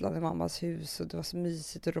på Gotland i mammas hus och det var så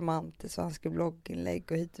mysigt och romantiskt och han skrev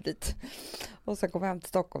blogginlägg och hit och dit. Och sen kom jag hem till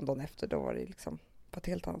Stockholm dagen efter, då var det liksom på ett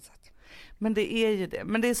helt annat sätt. Men det är ju det.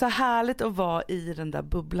 Men det är så härligt att vara i den där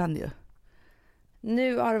bubblan ju.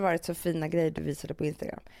 Nu har det varit så fina grejer du visade på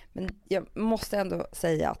Instagram. Men jag måste ändå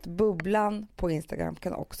säga att bubblan på Instagram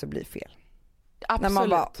kan också bli fel. Absolut. När man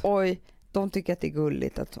bara, oj, de tycker att det är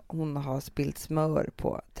gulligt att hon har spilt smör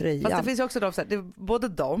på tröjan. Fast det finns ju också de, det är både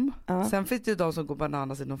dem, sen finns det ju de som går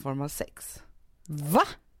bananas i någon form av sex. Va?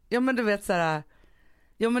 Ja men du vet såhär,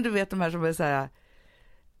 du vet de här som är såhär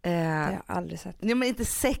det har jag aldrig sett. Ja men inte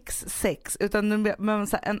sex utan men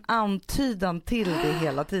så här, en antydan till det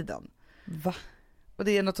hela tiden. Va? Och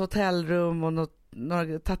det är något hotellrum och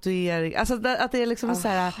några tatueringar. Alltså att det är liksom så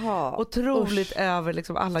här otroligt över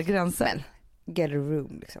liksom alla gränser. Men get a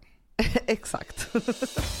room liksom. Exakt.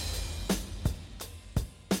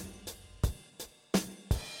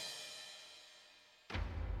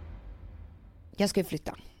 Jag ska ju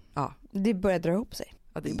flytta. Ja. Det börjar dra ihop sig.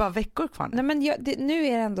 Ja, det är bara veckor kvar nu. Nej, men nu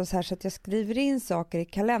är det ändå så här så att jag skriver in saker i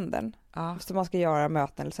kalendern. Som man ska göra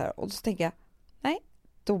möten eller så här. Och så tänker jag, nej,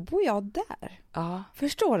 då bor jag där.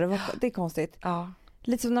 Förstår du? Det är konstigt.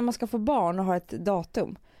 Lite som när man ska få barn och ha ett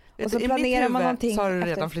datum. Och så planerar man någonting. Så har du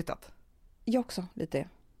redan flyttat? Jag också, lite.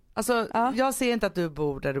 Alltså, jag ser inte att du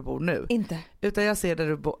bor där du bor nu. Inte. Utan jag ser där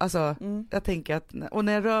du bor. Alltså, jag tänker att, och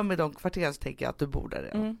när jag rör mig i de kvarteren så tänker jag att du bor där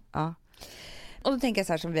redan. Och då tänker jag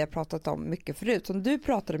så här som vi har pratat om mycket förut. Som du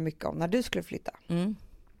pratade mycket om när du skulle flytta.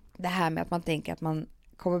 Det här med att man tänker att man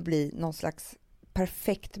kommer bli någon slags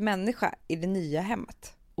perfekt människa i det nya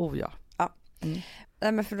hemmet. Ja.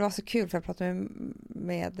 Nej, men för det var så kul för jag pratade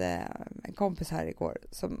med en kompis här igår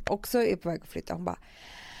som också är på väg att flytta. Hon bara,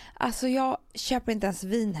 alltså jag köper inte ens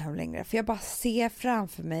vin hem längre för jag bara ser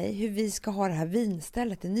framför mig hur vi ska ha det här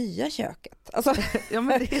vinstället i nya köket. Alltså, ja,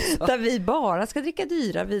 men det är så. Där vi bara ska dricka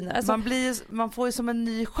dyra viner. Alltså, man får ju som en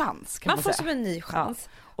ny chans kan man får säga. Som en ny chans.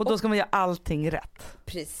 Och då ska man göra allting rätt.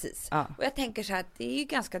 Precis. Och jag tänker så här att det är ju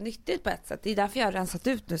ganska nyttigt på ett sätt. Det är därför jag har rensat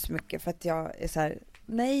ut nu så mycket. För att jag är så här,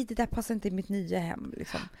 nej det där passar inte i mitt nya hem.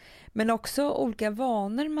 Liksom. Men också olika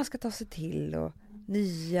vanor man ska ta sig till och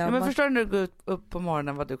nya. Ja, men förstår du när du går upp på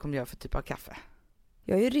morgonen vad du kommer göra för typ av kaffe?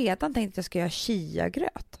 Jag har ju redan tänkt att jag ska göra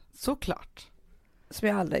chia-gröt. Såklart. Som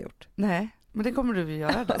jag aldrig har gjort. Nej, men det kommer du ju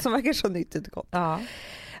göra där. Som verkar så nyttigt och gott.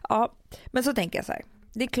 Ja, men så tänker jag så här.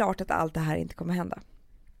 Det är klart att allt det här inte kommer hända.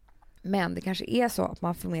 Men det kanske är så att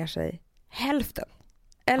man får med sig hälften.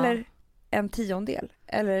 Eller en 10:e.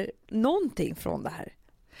 Eller någonting från det här.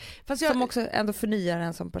 Fast som också ändå förnyar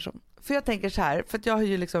en som person. För jag tänker så här, för att jag har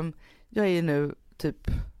ju liksom, jag är ju nu typ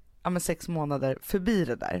 6 månader förbi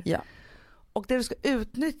det där. Ja. Och det du ska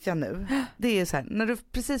utnyttja nu, det är så här, när du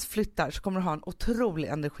precis flyttar så kommer du ha en otrolig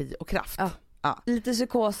energi och kraft. Ja. Ja. Lite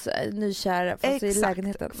psykos, nykär, fast i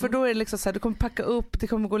lägenheten. För då är det liksom så här, du kommer packa upp, det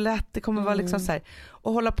kommer gå lätt, det kommer vara liksom så här,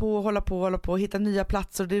 och hålla på, hitta nya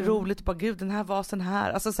platser, och det är roligt, bara gud, den här vasen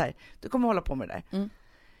här, alltså så här, du kommer hålla på med det där.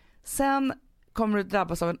 Sen kommer du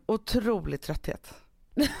drabbas av en otrolig trötthet.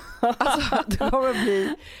 Alltså, du kommer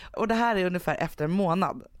bli, och det här är ungefär efter en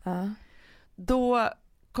månad. Då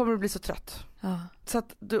kommer du bli så trött. Så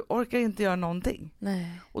att du orkar inte göra någonting.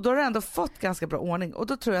 Nej. Och då har du ändå fått ganska bra ordning. Och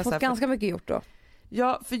då tror jag fått så här, ganska mycket gjort då.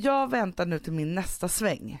 Ja, för jag väntar nu till min nästa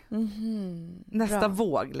sväng. Nästa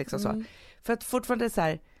våg liksom så. För att fortfarande så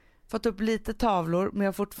här, fått upp lite tavlor, men jag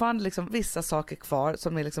har fortfarande liksom vissa saker kvar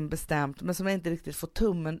som är liksom bestämt, men som jag inte riktigt får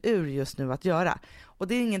tummen ur just nu att göra. Och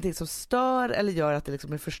det är ingenting som stör eller gör att det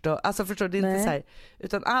liksom är förstört. Alltså förstår du, det är inte så här,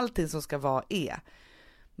 utan allting som ska vara är.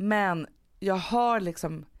 Men jag har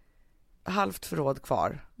liksom halvt förråd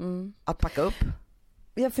kvar att packa upp.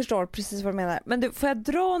 Jag förstår precis vad du menar. Men du, får jag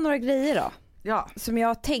dra några grejer då? Ja. Som jag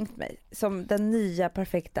har tänkt mig. Som den nya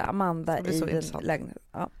perfekta Amanda i den lägenheten.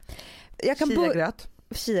 Ja.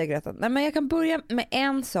 Chia-gröten. Nej, men jag kan börja med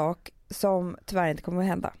en sak som tyvärr inte kommer att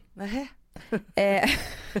hända. Nej.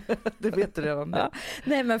 Det vet du redan. Ja.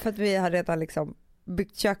 Nej, men för att vi har redan liksom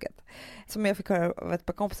byggt köket. Som jag fick höra av ett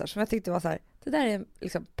par kompisar som jag tyckte var så här, det där är en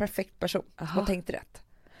liksom perfekt person. Och tänkte rätt.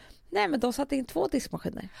 Nej, men de satte in 2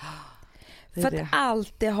 diskmaskiner. För att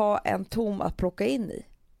alltid ha en tom att plocka in i.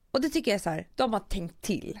 Och det tycker jag är så här, de har tänkt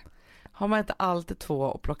till. Har man inte alltid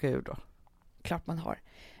 2 att plocka ur då? Klart man har.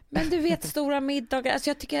 Men du vet, stora middagar, alltså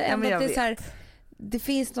jag tycker ändå att det är så här, det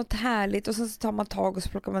finns något härligt och så tar man tag och så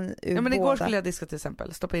plockar man ur men båda. Igår skulle jag diska till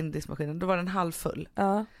exempel, stoppa in diskmaskinen, då var den halvfull.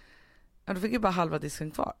 Ja. Ja, då fick jag bara halva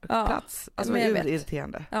disken kvar. Plats. Alltså det är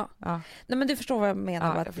irriterande. Ja. Nej, men du förstår vad jag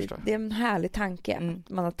menar. Ja, att det är en härlig tanke.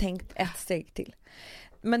 Man har tänkt ett steg till.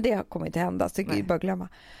 Men det kommer inte hända, så det är bara glömma.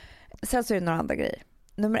 Sen så är det några andra grejer.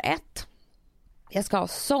 Nummer 1. Jag ska ha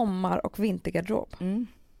sommar- och vintergarderob.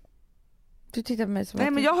 Du tittar på mig som...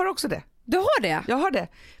 Nej, men jag har också det. Du har det? Jag har det.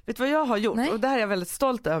 Vet du vad jag har gjort? Nej. Och det här är jag väldigt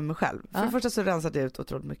stolt över mig själv. För det första så rensade jag ut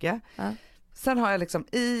otroligt mycket. Sen har jag liksom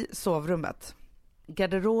i sovrummet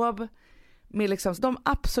garderob med liksom de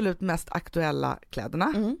absolut mest aktuella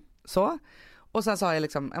kläderna. Så. Och sen så har jag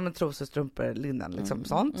liksom trosor, strumpor, linnen, liksom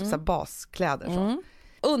sånt. Så här baskläder. Så.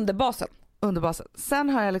 Underbasen. Sen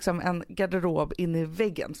har jag liksom en garderob inne i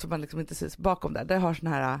väggen som man liksom inte syns bakom där. Där har såna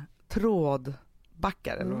här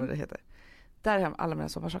trådbackar eller vad det heter. Där har jag alla mina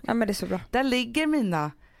sommarsaker. Ja, men det är så bra. Där ligger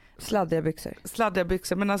mina sladdiga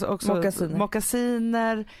byxor, men alltså också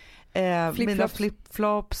mockasiner, mina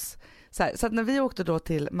flipflops. Så att när vi åkte då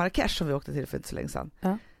till Marrakesh, som vi åkte till för inte så länge sedan.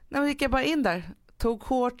 När vi gick jag bara in där, tog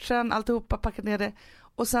shortsen, alltihopa, packade ner det.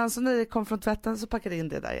 Och sen så när det kom från tvätten så packade jag in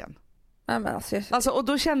det där igen. Ja, men alltså, och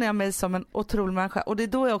då känner jag mig som en otrolig människa. Och det är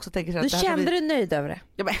då jag också tänker så här, du kände dig nöjd över det?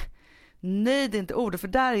 Ja, men nöjd är inte ordet, för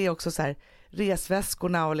där är också så här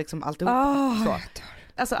resväskorna och liksom alltihop. Så.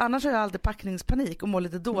 Alltså annars har jag alltid packningspanik och mår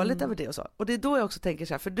lite dåligt över det och så. Och det är då jag också tänker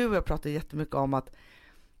så här, för du och jag pratar jättemycket om att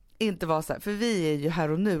inte vara så här, för vi är ju här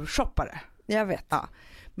och nu shoppare. Jag vet. Ja.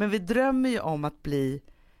 Men vi drömmer ju om att bli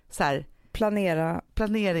så här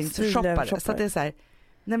planeringsshoppare. Så att det är så här,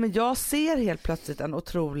 nej men jag ser helt plötsligt en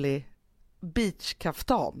otrolig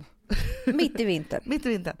beachkaftan. Mitt i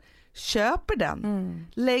vintern. Köper den.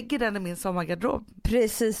 Lägger den i min sommargarderob.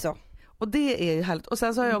 Precis så. Och det är ju härligt. Och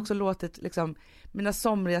sen så har jag också låtit liksom mina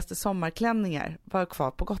somrigaste sommarklänningar vara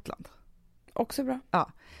kvar på Gotland. Också bra.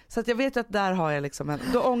 Ja. Så att jag vet att där har jag liksom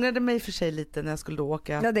då ångrade mig för sig lite när jag skulle då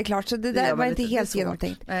åka. Ja, det är klart, så det där var inte helt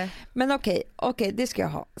genomtänkt. Nej. Men okej, det ska jag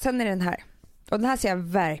ha. Sen är den här. Och den här ser jag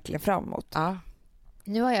verkligen fram emot. Ja.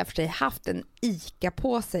 Nu har jag för sig haft en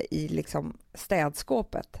ICA-påse i liksom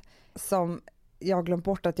städskåpet som jag har glömt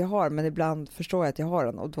bort att jag har, men ibland förstår jag att jag har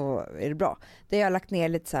den och då är det bra. Det har jag lagt ner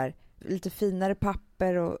lite så här, lite finare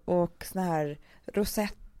papper och såna här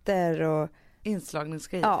rosetter och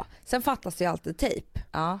inslagningsgrejer. Ja, sen fattas det ju alltid tejp.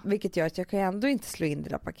 Ja. Vilket gör att jag kan ändå inte slå in det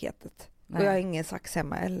där paketet. Nej. Och jag har ingen sax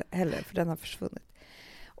hemma heller, för den har försvunnit.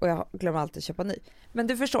 Och jag glömmer alltid köpa ny. Men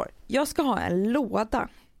du förstår, jag ska ha en låda.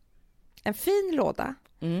 En fin låda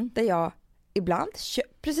där jag ibland,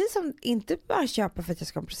 precis som inte bara köper för att jag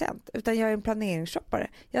ska ha en present, utan jag är en planeringsshoppare.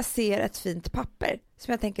 Jag ser ett fint papper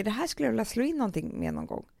som jag tänker, det här skulle jag vilja slå in någonting med någon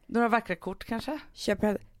gång. Några vackra kort kanske?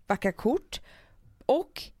 Köper vackra kort.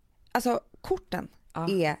 Och alltså korten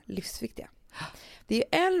är livsviktiga. Det är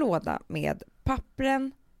ju en låda med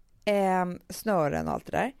pappren, snören och allt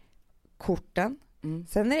det där. Korten.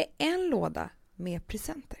 Sen är det en låda med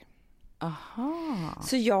presenter. Aha.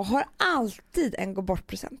 Så jag har alltid en gå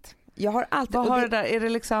bort-present. Jag har alltid... Vad har det där?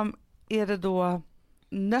 Är det då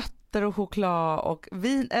nötter och choklad och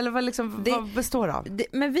vin? Eller vad består det av?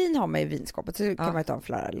 Men vin har man i vinskapet, så kan man ju ta en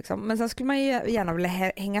flera liksom. Men sen skulle man ju gärna vilja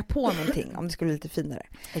hänga på någonting om det skulle bli lite finare.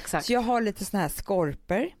 Exakt. Så jag har lite såna här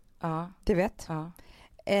skorpor. Ja. Du vet. Ja.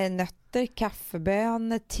 Nötter,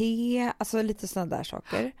 kaffebönor, te, alltså lite såna där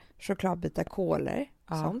saker. Chokladbitar, kolor,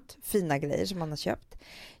 sånt. Fina grejer som man har köpt.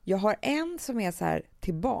 Jag har en som är så här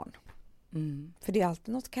till barn. För det är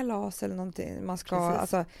alltid något kalas eller någonting man ska,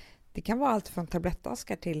 alltså det kan vara allt från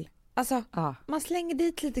tablettaskar till, alltså man slänger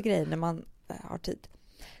dit lite grejer när man har tid.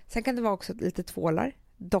 Sen kan det vara också lite tvålar,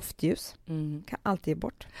 doftljus, kan alltid ge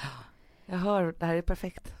bort. Jag hör, det här är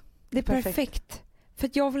perfekt. Det är perfekt. För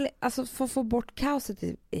att jag vill alltså få bort kaoset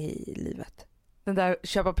i livet. Den där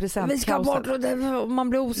köpa present. Vi ska bort och man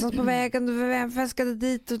blir osams på vägen. Vem ska det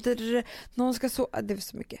dit? Och någon ska så. Det är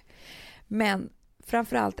så mycket. Men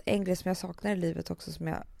framförallt en grej som jag saknar i livet också, som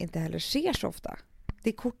jag inte heller ser så ofta. Det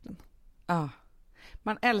är korten. Ja.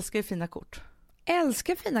 Man älskar ju fina kort.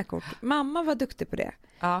 Älskar fina kort. Mamma var duktig på det.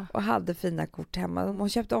 Ja. Och hade fina kort hemma. Hon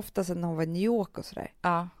köpte ofta sen när hon var i New York och sådär.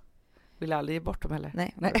 Ja. Vill aldrig ge bort dem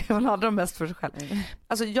heller. Nej. Hon hade dem mest för sig själv.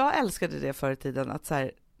 Alltså jag älskade det förr i tiden, att så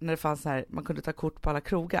här, när det fanns så här, man kunde ta kort på alla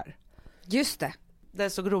krogar. Just det. Det är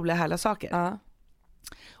så roliga härliga saker. Ja.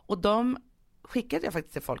 Och de skickade jag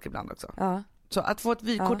faktiskt till folk ibland också. Ja. Så att få ett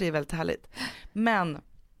vykort är väldigt härligt. Men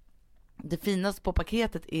det finaste på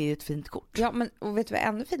paketet är ju ett fint kort. Ja, men och vet du vad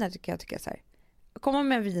ännu finare tycker jag så här. Komma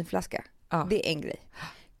med en vinflaska. Ja. Det är en grej.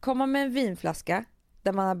 Komma med en vinflaska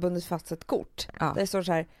där man har bundit fast ett kort. Ja. Där det står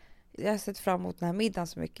så här: jag har sett fram emot den här middagen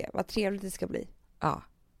så mycket. Vad trevligt det ska bli. Ja.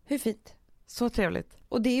 Hur fint? Så trevligt.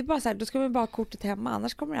 Och det är ju bara så här, då ska man bara ha kortet hemma,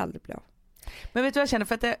 annars kommer det aldrig bli av. Men vet du vad jag känner?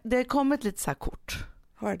 För att det har kommit lite så här kort.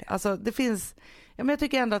 Har det? Alltså det finns, ja, men jag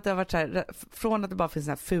tycker ändå att det har varit så här, från att det bara finns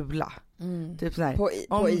såna här fula. Typ så här, på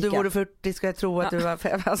om Ica. du vore 40 ska jag tro att du var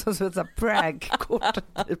 5. Alltså så ett så här prank-kort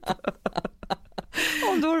typ.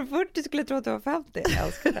 Om du vore 40 skulle jag tro att du var 50. Jag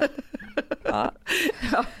älskar det. Ja.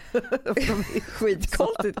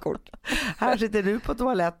 Skitkonstigt kort. Här sitter du på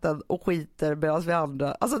toaletten och skiter medan vi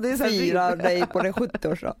andra. Alltså det är så här, firar dig på den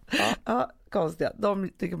 70-årsdag. Ja, konstiga. De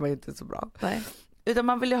tycker man ju inte är så bra. Nej. Utan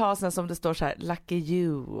man vill ju ha såna som det står så här lucky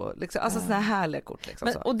you och liksom, alltså såna här härliga kort liksom.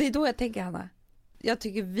 Men, så. och det är då jag tänker, Hanna, jag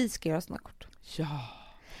tycker vi ska göra såna kort. Ja.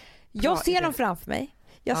 Jag ser dem framför mig.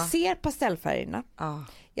 Jag ser pastellfärgerna.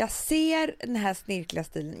 Jag ser den här snirkliga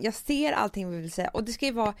stilen. Jag ser allting vi vill säga. Och det ska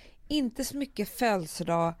ju vara inte så mycket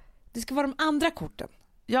födelsedag. Det ska vara de andra korten.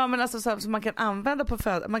 Ja, men alltså så man kan använda på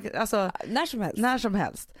alltså när som helst. När som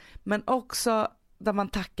helst. Men också där man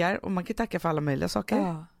tackar, och man kan tacka för alla möjliga saker.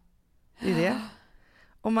 Ja. Det är det.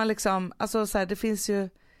 Och man liksom, alltså så här, det finns ju,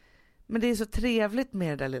 men det är så trevligt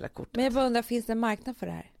med det där lilla kortet. Men jag bara undrar, finns det en marknad för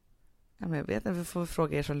det här? Ja, men jag vet inte, vi får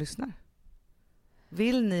fråga er som lyssnar.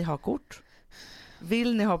 Vill ni ha kort?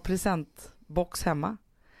 Vill ni ha presentbox hemma?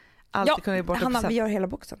 Alltid kunna ge bort Hanna, present. vi gör hela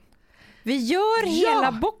boxen. Vi gör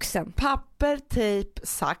hela boxen. Papper, tejp,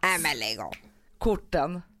 sax. Men lägg av.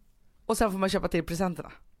 Korten. Och sen får man köpa till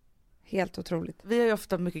presenterna. Helt otroligt. Vi har ju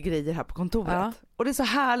ofta mycket grejer här på kontoret. Och det är så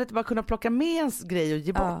härligt att bara kunna plocka med ens grej och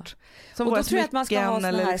ge bort. Som och då tror jag att man ska ha såna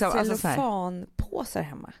här liksom, cellofanpåsar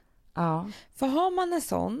hemma. Ja. För har man en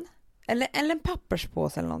sån, eller en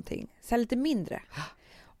papperspåse eller någonting, så lite mindre.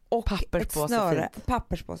 Och papperspåse, ett snöre. fint.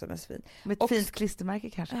 Papperspåse med svin. Med ett fint klistermärke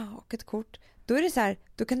kanske. Ja, och ett kort. Då är det så här,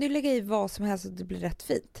 då kan du lägga i vad som helst och det blir rätt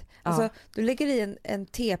fint. Alltså, du lägger i en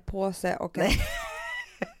tepåse och en...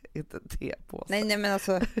 Inte en tepåse. Nej, men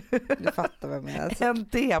alltså, du fattar vad jag menar. Alltså. En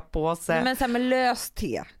tepåse. Men så här med löst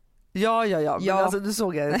te. Ja. Men alltså, du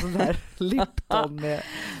såg jag en sån här Lipton med...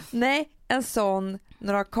 Nej, en sån,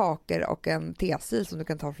 några kakor och en tesil som du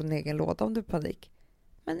kan ta från din egen låda om du har panik.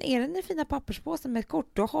 Men är det den fina papperspåsen med ett kort,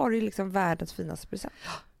 då har du liksom världens finaste present.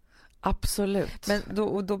 Absolut. Men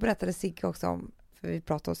då berättade Sigge också om, för vi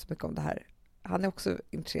pratade så mycket om det här. Han är också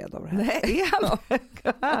intresserad av det här. Nej, är han?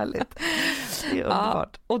 Härligt. Det är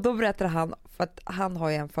underbart. Ja, och då berättade han, för att han har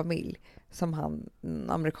ju en familj, en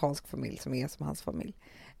amerikansk familj som är som hans familj.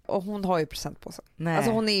 Och hon har ju presentpåsen. Nej.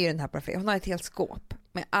 Alltså hon är ju den här perfekta. Hon har ett helt skåp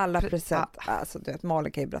med alla present. Alltså du vet,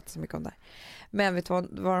 Malin kan ju berätta så mycket om det här. Men vet du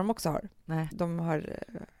vad de också har? Nej. De har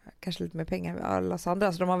kanske lite mer pengar än alla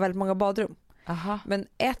andra, så de har väldigt många badrum. Aha. Men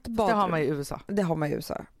ett badrum... Det har man i USA. Det har man i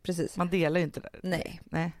USA, precis. Man delar ju inte det. Nej.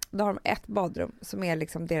 Då har de ett badrum som är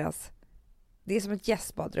liksom deras... Det är som ett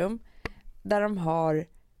gästbadrum där de har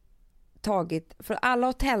tagit, för alla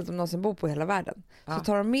hotell som någonsin bor på hela världen, så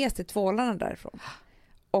tar de med sig tvålarna därifrån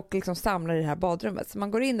och liksom samlar i det här badrummet. Så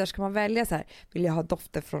man går in där, så kan man välja så här, vill jag ha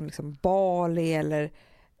dofter från liksom Bali eller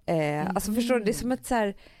alltså förstår du, det är som ett så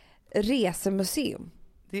här resemuseum.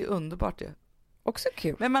 Det är underbart ju. Också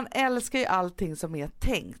kul. Men man älskar ju allting som är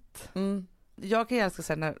tänkt. Jag kan ju älska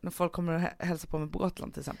så här, när folk kommer och hälsa på mig på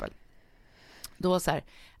Gotland till exempel. Då så här,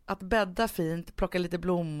 att bädda fint, plocka lite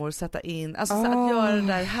blommor, sätta in, alltså så att göra det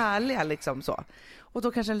där härliga liksom så. Och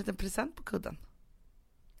då kanske en liten present på kudden.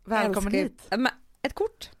 Välkommen hit. Men ett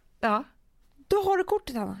kort? Ja. Då har du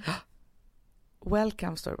kortet, Hanna.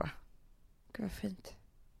 Welcome står det bara. Gud vad fint.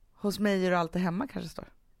 Hos mig är du alltid hemma kanske står.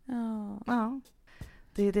 Ja.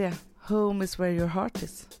 Det är det. Home is where your heart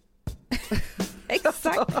is.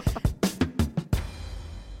 Exakt.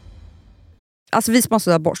 Alltså vi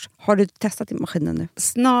sponsrar Bosch. Har du testat i maskinen nu?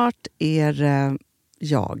 Snart är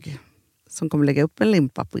jag som kommer lägga upp en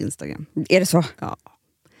limpa på Instagram. Är det så? Ja.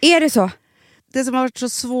 Är det så? Det som har varit så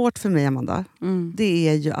svårt för mig, Amanda, det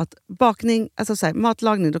är ju att bakning, alltså så här,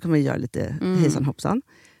 matlagning, då kan man ju göra lite hejsan hoppsan.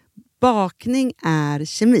 Bakning är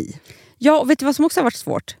kemi. Ja, och vet du vad som också har varit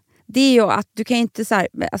svårt? Det är ju att du kan inte så här,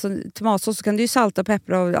 alltså tomatsås så kan du ju salta och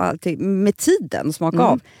peppra och allting med tiden och smaka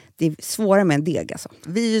av. Det är svårare med en deg alltså.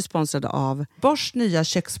 Vi är ju sponsrade av Bosch nya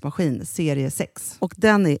köksmaskin serie 6. Och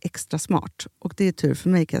den är extra smart. Och det är tur för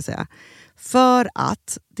mig kan jag säga. För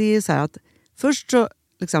att det är så här att först så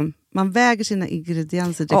liksom, man väger sina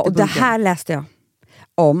ingredienser direkt i och bunken. Det här läste jag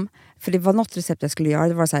om. För det var något recept jag skulle göra.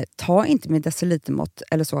 Det var så här, ta inte med decilitermått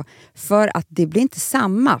eller så. För att det blir inte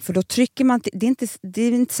samma. För då trycker man... Det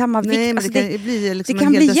är inte samma vikt. Nej, men alltså det kan bli liksom det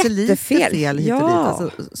kan en hel bli deciliter fel hit och dit.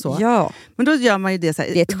 Alltså, så. Ja. Men då gör man ju det så här.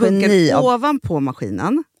 Det är ett geni ovanpå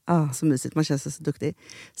maskinen. Så mysigt, man känns så duktig.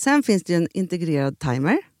 Sen finns det ju en integrerad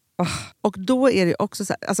timer. Och då är det också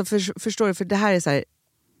så här, alltså förstår du, för det här är så här,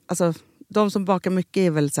 alltså de som bakar mycket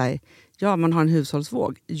är väl så här, ja, man har en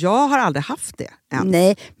hushållsvåg. Jag har aldrig haft det än.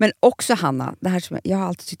 Nej, men också Hanna, det här som jag har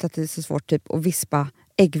alltid tyckt att det är så svårt typ att vispa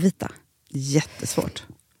äggvita. Jättesvårt.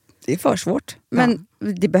 Det är för svårt. Men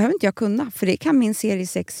det behöver inte jag kunna, för det kan min serie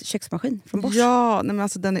 6 köksmaskin från Bosch. Ja, nej men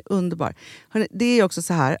alltså den är underbar. Hörrni, det är också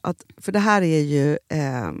så här, att, för det här är ju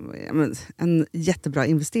en jättebra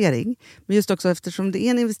investering. Men just också eftersom det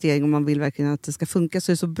är en investering och man vill verkligen att det ska funka,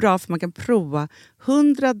 så är det så bra för man kan prova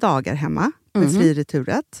 100 dagar hemma med fri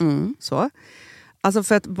returrätt. Så. Alltså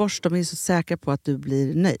för att Bosch, de är så säkra på att du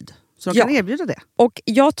blir nöjd. Så de kan erbjuda det. Och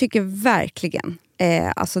jag tycker verkligen,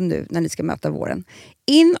 alltså nu när ni ska möta våren,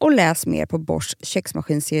 in och läs mer på Bosch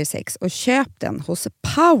köksmaskin serie 6 och köp den hos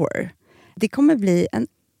Power. Det kommer bli en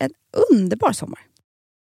underbar sommar.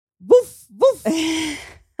 Woof, woof.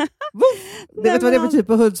 Woof. Vet vad det betyder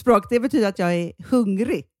på hundspråk? Det betyder att jag är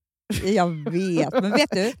hungrig. Jag vet, men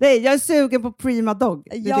vet du? Nej, jag är sugen på Prima Dog.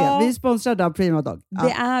 Det är Ja, det. Vi är sponsrade av Prima Dog.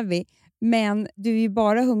 Det är vi. Men du är ju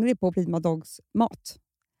bara hungrig på Prima Dogs mat.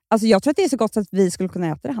 Alltså jag tror att det är så gott så att vi skulle kunna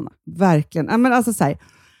äta det, Hanna. Verkligen. Ja, men alltså, så här,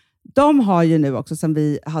 de har ju nu också, sen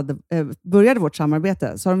vi började vårt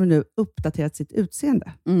samarbete, så har de nu uppdaterat sitt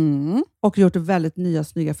utseende. Och gjort väldigt nya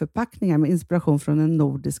snygga förpackningar med inspiration från den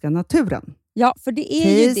nordiska naturen. Ja, för det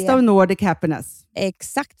är ju Taste of Nordic happiness.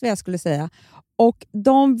 Exakt vad jag skulle säga. Och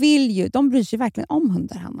de bryr sig verkligen om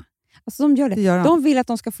hundar, Hanna. Alltså de gör det. De vill att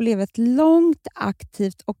de ska få leva ett långt,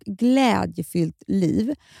 aktivt och glädjefyllt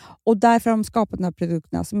liv. Och därför har de skapat de här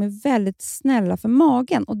produkterna som är väldigt snälla för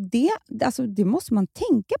magen. Och det måste man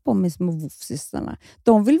tänka på med små woofsystarna.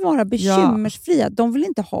 De vill vara bekymmersfria. De vill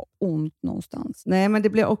inte ha ont någonstans. Nej, men det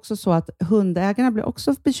blir också så att hundägarna blir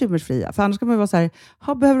också bekymmersfria. För annars kan man vara så här,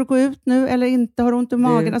 behöver du gå ut nu eller inte? Har du ont i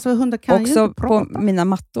magen? Alltså hundar kan också ju inte prata. På mina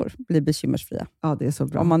mattor blir bekymmersfria. Ja, det är så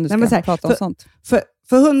bra. Om man nu ska prata om sånt.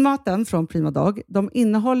 För hundmaten från Prima Dog, de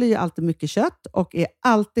innehåller ju alltid mycket kött och är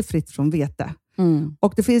alltid fritt från vete.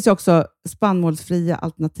 Och det finns ju också spannmålsfria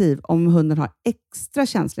alternativ om hunden har extra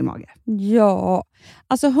känslig mage. Ja,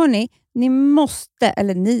 alltså hörni,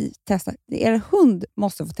 ni testar. Er hund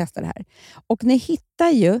måste få testa det här. Och ni hittar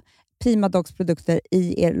ju Prima Dogs produkter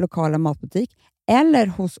i er lokala matbutik eller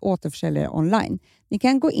hos återförsäljare online. Ni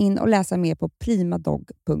kan gå in och läsa mer på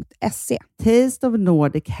primadog.se. Taste of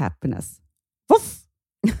Nordic happiness. Voff!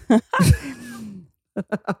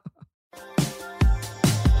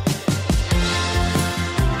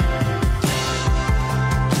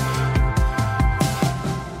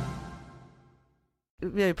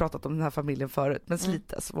 Vi har ju pratat om den här familjen förut, men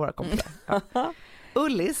Slites, våra kompisar. Ja.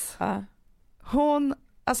 Ullis, hon,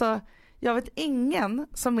 alltså jag vet ingen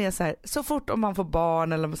som är så här, så fort om man får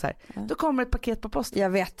barn eller så här, då kommer ett paket på posten. Jag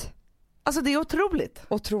vet. Alltså det är otroligt.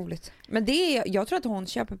 Otroligt. Men jag tror att hon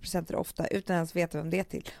köper presenter ofta utan ens veta vem det är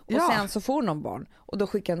till. Och sen så får någon barn och då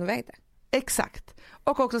skickar hon iväg det. Exakt.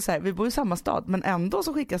 Och också så här, vi bor i samma stad men ändå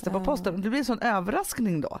så skickas det på posten. Det blir en sån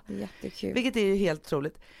överraskning då. Jättekul. Vilket är ju helt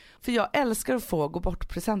otroligt. För jag älskar att få gå bort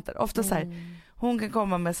presenter. Ofta så här, hon kan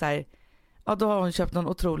komma med så här, ja då har hon köpt någon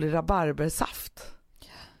otrolig rabarbersaft.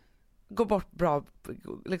 Gå bort bra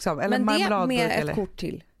liksom. Eller men det med eller... ett kort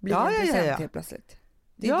till blir en present helt plötsligt.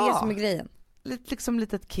 Det är det som är grejen. Liksom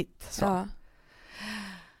litet kit. Så.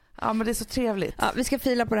 Ja, men det är så trevligt. Ja, vi ska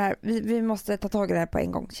fila på det här. Vi måste ta tag i det här på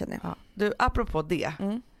en gång, känner jag. Ja. Du, apropå det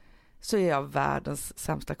så är jag världens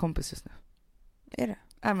sämsta kompis just nu. Är det?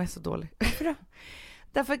 Jag är så dålig. Varför då?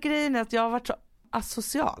 Därför grejen är att jag har varit så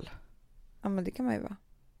asocial. Ja, men det kan man ju vara.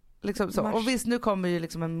 Liksom så. Och visst, nu kommer ju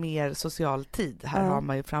liksom en mer social tid. Här har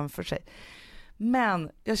man ju framför sig.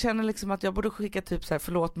 Men jag känner liksom att jag borde skicka typ så här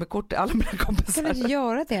förlåt med kort till alla mina kompisar. Kan du inte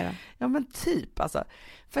göra det då? Ja, men typ alltså.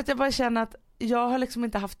 För att jag bara känner att jag har liksom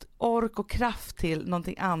inte haft ork och kraft till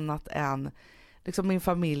någonting annat än liksom min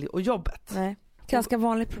familj och jobbet. Nej. Ganska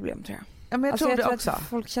vanligt problem tror jag. Ja, men jag tror det också. Att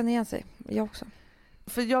folk känner igen sig. Jag också.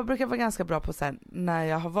 För jag brukar vara ganska bra på så här, när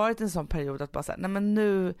jag har varit i en sån period att bara säga, nej men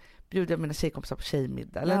nu bjuder jag mina tjejkompisar på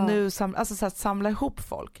tjejmiddag. Eller nu alltså så här, samla ihop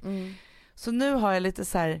folk. Så nu har jag lite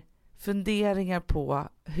så här funderingar på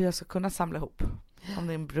hur jag ska kunna samla ihop. Om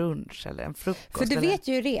det är en brunch eller en frukost. För du vet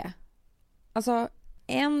ju det. Alltså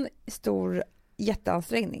en stor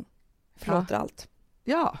jätteansträngning förlåter allt.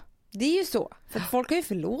 Ja. Det är ju så. För att folk har ju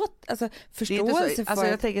förståelse för... Alltså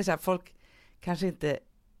jag tänker så här, folk kanske inte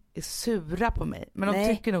är sura på mig. Men de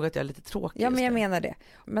tycker nog att jag är lite tråkig. Ja, men jag menar det.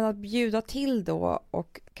 Men att bjuda till då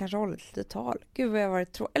och kanske hålla ett litet tal. Gud vad jag har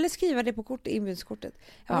varit tråkig. Eller skriva det på inbjudskortet.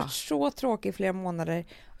 Jag har varit så tråkig i flera månader.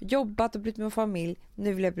 Jobbat och brytt mig om familj.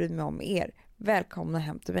 Nu vill jag bry mig om er. Välkomna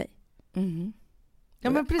hem till mig. Ja,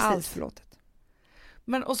 men precis. Allt förlåtet.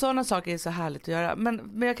 Men och sådana saker är så härligt att göra.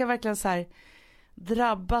 Men jag kan verkligen så här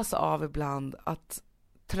drabbas av ibland att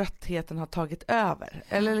tröttheten har tagit över.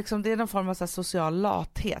 Eller liksom det är någon form av så här social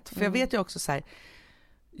lathet. För jag vet ju också så här,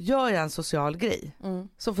 gör jag en social grej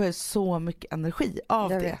så får jag så mycket energi av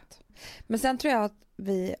det. Vet. Men sen tror jag att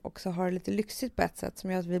vi också har lite lyxigt på ett sätt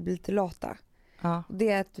som gör att vi blir lite lata. Ja. Det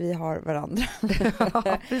är att vi har varandra.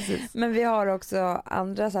 Ja, precis. Men vi har också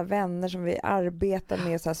andra så här vänner som vi arbetar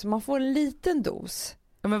med så man får en liten dos.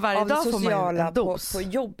 Ja, men varje dag får man en dos på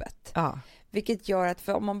jobbet. Ja. Vilket gör att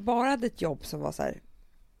för om man bara hade ett jobb som var så här,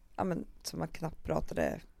 ja men som man knappt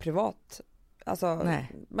pratade privat. Alltså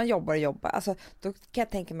man jobbar. Alltså då kan jag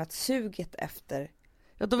tänka mig att suget efter.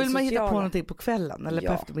 Ja, då vill man hitta på någonting på kvällen eller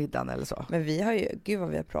på eftermiddagen eller så. Men vi har ju, gud vad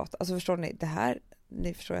vi har pratat. Alltså förstår ni, det här,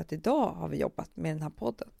 ni förstår att idag har vi jobbat med den här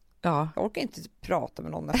podden. Ja. Jag orkar inte prata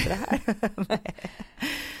med någon efter det här.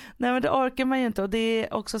 Nej, men det orkar man ju inte. Och det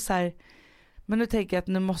är också så här, men nu tänker jag att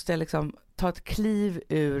nu måste jag liksom ta ett kliv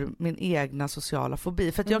ur min egna sociala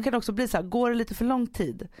fobi. För att jag kan också bli så här, går det lite för lång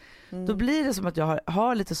tid, då blir det som att jag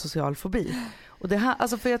har lite social fobi. Och det här,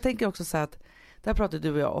 alltså för jag tänker också så här att, det här pratar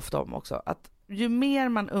du och jag ofta om också, att ju mer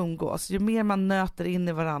man umgås, ju mer man nöter in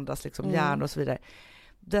i varandras liksom hjärnor och så vidare,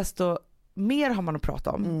 desto mer har man att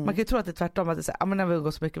prata om. Man kan ju tro att det är tvärtom, att det är så här, men när vi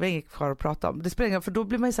umgås så mycket, vi har inget kvar att prata om. Det spelar ingen roll, för då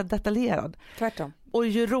blir man ju så detaljerad. Tvärtom. Och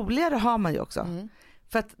ju roligare har man ju också.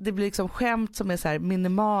 För att det blir liksom skämt som är så här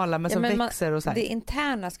minimala men som växer och så här. Det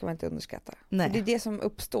interna ska man inte underskatta. Nej. För det är det som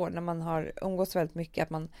uppstår när man har umgås väldigt mycket, att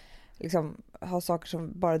man liksom har saker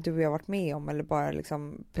som bara du och jag har varit med om eller bara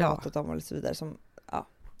liksom pratat om eller så vidare som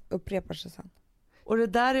upprepar sig sen. Och det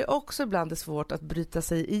där är också ibland svårt att bryta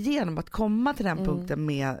sig igenom, att komma till den punkten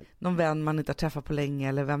med någon vän man inte har träffat på länge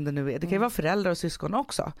eller vem det nu är. Det kan ju vara föräldrar och syskon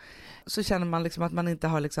också. Så känner man liksom att man inte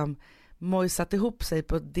har liksom mojsat ihop sig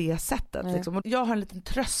på det sättet. Liksom. Och jag har en liten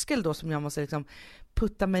tröskel då som jag måste liksom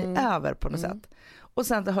putta mig över på något sätt. Och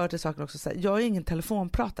sen det hör till saken också, så här, jag är ingen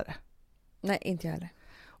telefonpratare. Nej, inte jag heller.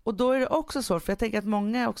 Och då är det också så, för jag tänker att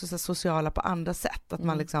många är också så sociala på andra sätt. Att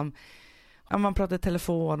man liksom, man pratar i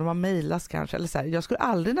telefon och man mejlas kanske. Eller så här, jag skulle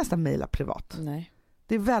aldrig nästan mejla privat. Nej.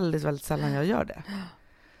 Det är väldigt, väldigt sällan jag gör det.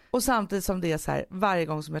 Och samtidigt som det är så här, varje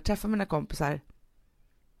gång som jag träffar mina kompisar,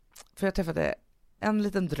 för jag träffade en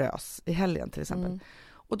liten drös i helgen till exempel.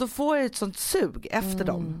 Och då får jag ett sånt sug efter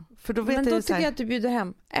dem. För då vet men då jag tycker jag att du bjuder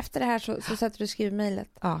hem. Efter det här så sätter du skrivmejlet.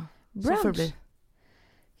 Ja, brunch. Så får det bli.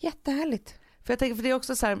 Jättehärligt. För jag tänker, för det är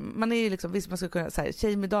också så här, man är ju liksom, visst man ska kunna så här,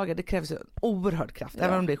 tjejmiddagar, det krävs ju en oerhörd kraft,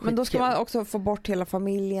 även om det är skitkul. Men då ska man också få bort hela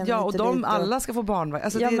familjen. Ja, och alla ska få barnvagn.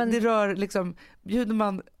 Alltså det rör liksom, bjuder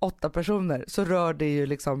man 8 personer så rör det ju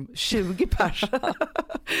liksom 20 personer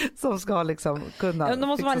som ska liksom kunna. Ja, då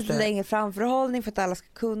måste man ha lite längre framförhållning för att alla ska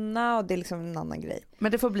kunna, och det är liksom en annan grej.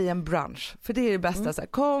 Men det får bli en brunch, för det är det bästa. Så här,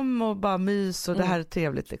 kom och bara mys och det här är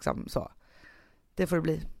trevligt liksom så. Det får det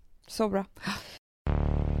bli. Så bra.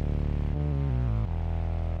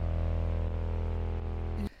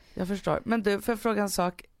 Jag förstår. Men du, för fråga en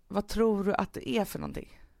sak. Vad tror du att det är för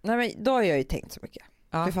någonting? Nej, men då har jag ju tänkt så mycket.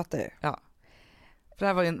 Ja. Du fattar ju. Ja. För det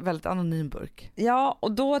här var ju en väldigt anonym burk. Ja,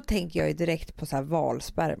 och då tänker jag ju direkt på så här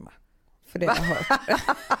valsperma. För det har jag hört.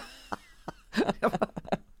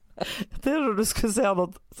 Jag tror du skulle säga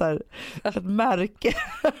något så här, ett märke.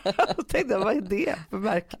 Jag tänkte, vad är det för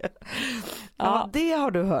märke? Ja, det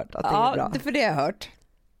har du hört att det är bra. Ja, för det har jag hört.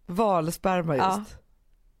 Valsperma just. Ja.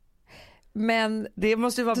 Men det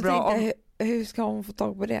måste ju vara bra om... hur ska hon få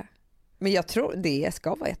tag på det? Men jag tror det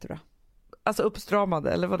ska vara jättebra. Alltså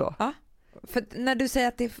uppstramade, eller vadå? Ja. För när du säger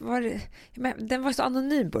att det var... Men den var så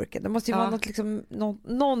anonym burken. Det måste ju vara något liksom...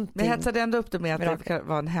 någonting. Men jag hetsade ändå upp det med att det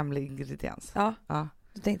var en hemlig ingrediens. Ja.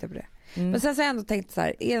 Du tänkte på det. Men sen så har jag ändå tänkt så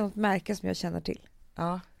här, är det något märke som jag känner till?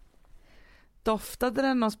 Ja. Doftade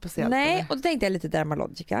den något speciellt? Nej, eller? och då tänkte jag lite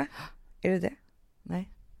Dermalogica. Är det?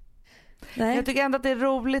 Nej. Jag tycker ändå att det är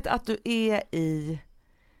roligt att du är i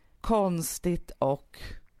konstigt och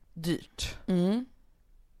dyrt.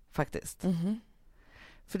 Faktiskt.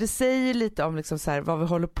 För det säger lite om liksom så här, vad vi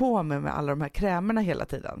håller på med alla de här krämerna hela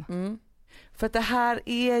tiden. För att det här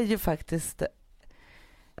är ju faktiskt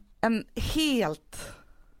en helt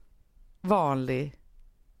vanlig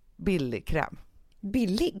billig kräm.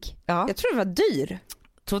 Billig? Ja. Jag tror det var dyr.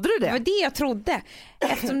 Trodde du det? Det var det jag trodde.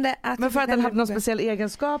 Men för att den hade någon speciell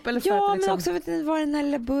egenskap? Eller för ja, att det liksom... men också för att det var den här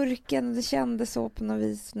lilla burken och det kändes så på något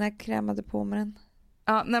vis när jag krämade på med den.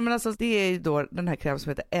 Ja, nej men alltså det är ju då den här krämen som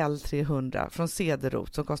heter L300 från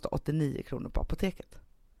cederrot som kostar 89 kronor på apoteket.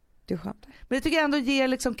 Du skämtar. Men jag tycker ändå ger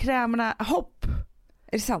liksom krämerna hopp.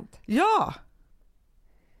 Är det sant? Ja!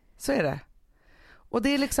 Så är det. Och det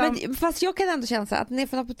är liksom... Men, fast jag kan ändå känna så att den är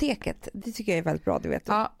från apoteket. Det tycker jag är väldigt bra, du vet.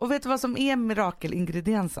 Ja, och vet du vad som är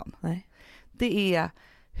mirakelingrediensen? Nej. Det är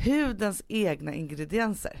hudens egna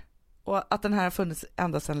ingredienser. Och att den här har funnits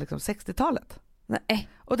ända sedan liksom 60-talet. Nej.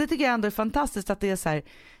 Och det tycker jag ändå är fantastiskt att det är så här,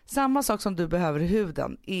 samma sak som du behöver i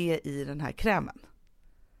huden är i den här krämen.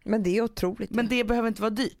 Men det är otroligt. Men det behöver inte vara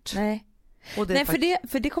dyrt. Nej. Och det nej,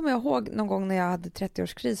 för det kommer jag ihåg någon gång när jag hade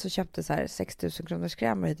 30-årskris och köpte så här 6 000 kronors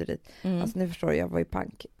krämer hit och dit. Alltså nu förstår jag var ju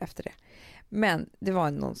pank efter det. Men det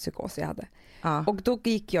var någon psykos jag hade. Ja. Och då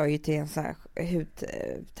gick jag ju till en så här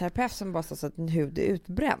hudterapeut som bara sa att din hud är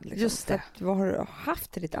utbränd. Liksom. Just det. Att, vad har du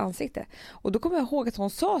haft i ditt ansikte? Och då kommer jag ihåg att hon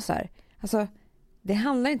sa så här, alltså det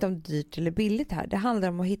handlar inte om dyrt eller billigt här. Det handlar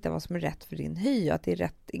om att hitta vad som är rätt för din hy och att det är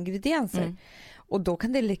rätt ingredienser. Och då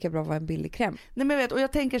kan det lika bra vara en billig kräm. Nej, men jag vet, och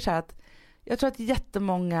jag tänker så här att jag tror att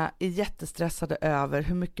jättemånga är jättestressade över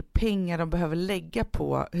hur mycket pengar de behöver lägga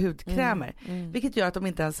på hudkrämer. Vilket gör att de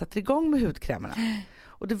inte ens sätter igång med hudkrämerna.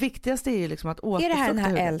 Och det viktigaste är ju liksom att återfukta huden.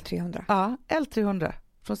 Är det här den här L300? Ja, L300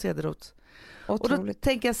 från cederot. Otroligt. Och då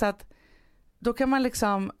tänker jag så att då kan man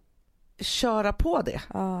liksom köra på det.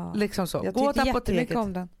 Liksom så. Jag gå tycker jättemycket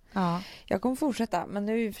om den. Ja. Jag kommer fortsätta, men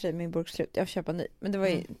nu är ju fri min burk slut. Jag får köpa ny, men det var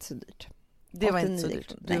ju inte så dyrt. Det var inte så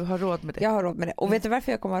dyrt. Du har råd med det. Jag har råd med det. Och vet du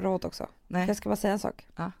varför jag kommer ha råd också? Nej. Jag ska bara säga en sak.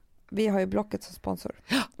 Ja. Vi har ju Blocket som sponsor.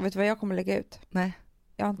 Och vet du vad jag kommer lägga ut? Nej.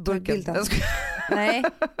 Jag har inte tagit bilden. Nej,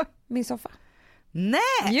 min soffa. Nej!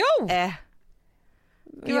 Jo!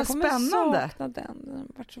 Gud, vad spännande. Jag sakna den. Den har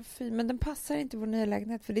varit så fin. Men den passar inte i vår nya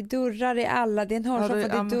lägenhet. För det är dörrar i alla. Det är en hörnsoffa, det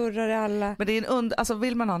är dörrar i alla. Men det är en alltså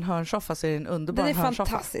vill man ha en hörnsoffa så är det en underbar hörnsoffa. Den är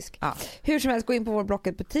fantastisk. Ja. Hur som helst, gå in på vår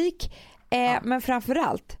Blocket-butik. Men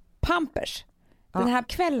framförallt, Pampers. Den här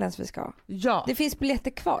kvällen som vi ska ha. Ja. Det finns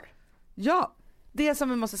biljetter kvar. Ja, det som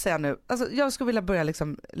vi måste säga nu. Alltså, jag skulle vilja börja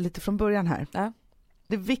liksom lite från början här. Ja.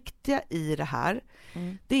 Det viktiga i det här,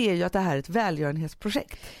 det är ju att det här är ett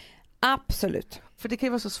välgörenhetsprojekt. Absolut. För det kan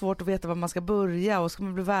ju vara så svårt att veta var man ska börja och ska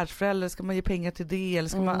man bli världsförälder, ska man ge pengar till det eller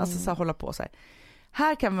ska man alltså, så här, hålla på så här.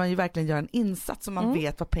 Här kan man ju verkligen göra en insats som man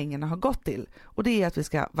vet vad pengarna har gått till. Och det är att vi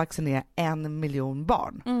ska vaccinera 1 miljon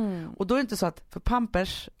barn. Och då är det inte så att för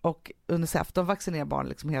Pampers och UNICEF, de vaccinerar barn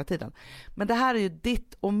liksom hela tiden. Men det här är ju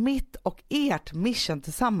ditt och mitt och ert mission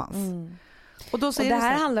tillsammans. Och då så och är det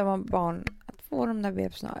här handlar om barn att få de där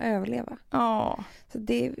bebisarna att överleva. Ja. Så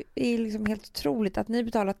det är liksom helt otroligt att ni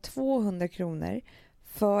betalar 200 kronor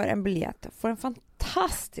för en biljett och får en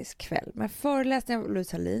fantastisk kväll med föreläsningar av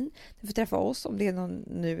Louise Hallin. Ni får träffa oss om det är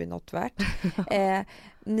nu är något värt.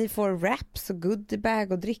 Ni får wraps och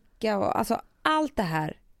goodiebag och dricka och alltså allt det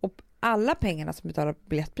här och alla pengarna som betalar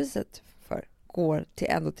biljettpriset för går till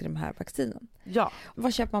ändå till de här vaccinen. Ja.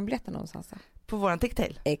 Var köper man biljetten någonstans då? På våran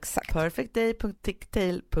Ticktail. Exakt.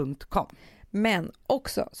 perfectday.ticktail.com. Men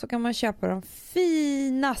också så kan man köpa de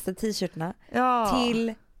finaste t-shirtarna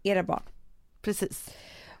till era barn. Precis.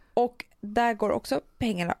 Och där går också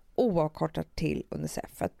pengarna oavkortat till UNICEF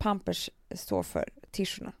för att Pampers står för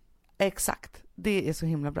t-shirtarna. Exakt. Det är så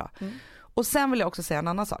himla bra. Och sen vill jag också säga en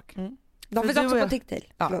annan sak. De finns också på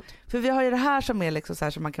TikTok. Ja, för vi har ju det här som är liksom så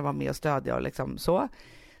här som man kan vara med och stödja och liksom så.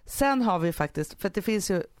 Sen har vi faktiskt, för att det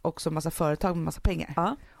finns ju också massa företag med massa pengar.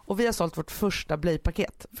 Ja. Och vi har sålt vårt första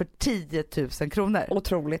blöjpaket för 10 000 kronor.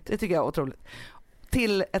 Otroligt. Det tycker jag är otroligt.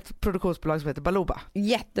 Till ett produktionsbolag som heter Baluba.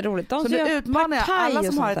 Jätteroligt. Så nu utmanar jag alla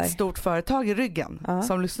som har ett stort företag i ryggen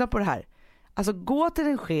som lyssnar på det här. Alltså gå till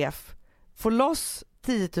din chef, få loss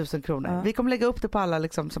 10 000 kronor. Vi kommer lägga upp det på alla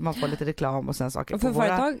liksom, så man får lite reklam och sen saker. Och för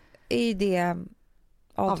företag är det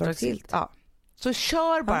avdragsgillt. Ja. Så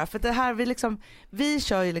kör bara, för det här vi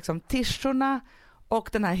kör ju liksom tischerna och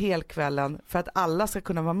den här helkvällen för att alla ska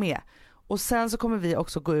kunna vara med. Och sen så kommer vi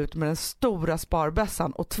också gå ut med den stora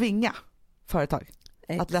sparbössan och tvinga företag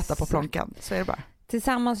att lätta på plånkan. Så är det bara.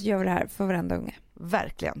 Tillsammans gör vi det här för varenda unge.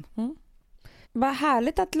 Verkligen. Vad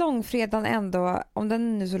härligt att långfredagen ändå, om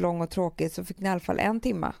den är nu så lång och tråkig, så fick ni i alla fall 1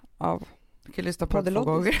 timme av. Du kan lyssna på det 2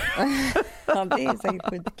 gånger. Ja, det är säkert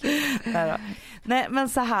skitkul. Nej, men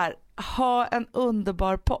så här, ha en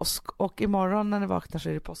underbar påsk och imorgon när ni vaknar så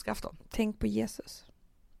är det påskafton. Tänk på Jesus.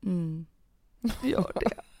 Gör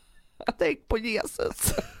det. Tänk på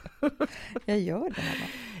Jesus. Jag gör det här.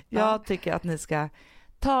 Jag tycker att ni ska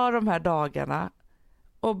ta de här dagarna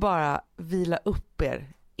och bara vila upp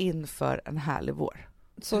er inför en härlig vår.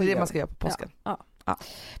 Så det är det man ska göra på påsken. Ja.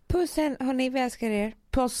 Puss hörni, vi älskar er.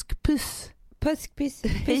 Påskpuss. Påskpuss.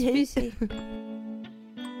 Hej.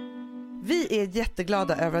 Vi är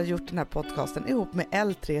jätteglada över att ha gjort den här podcasten ihop med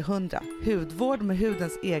L300. Hudvård med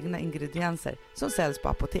hudens egna ingredienser som säljs på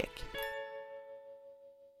apotek.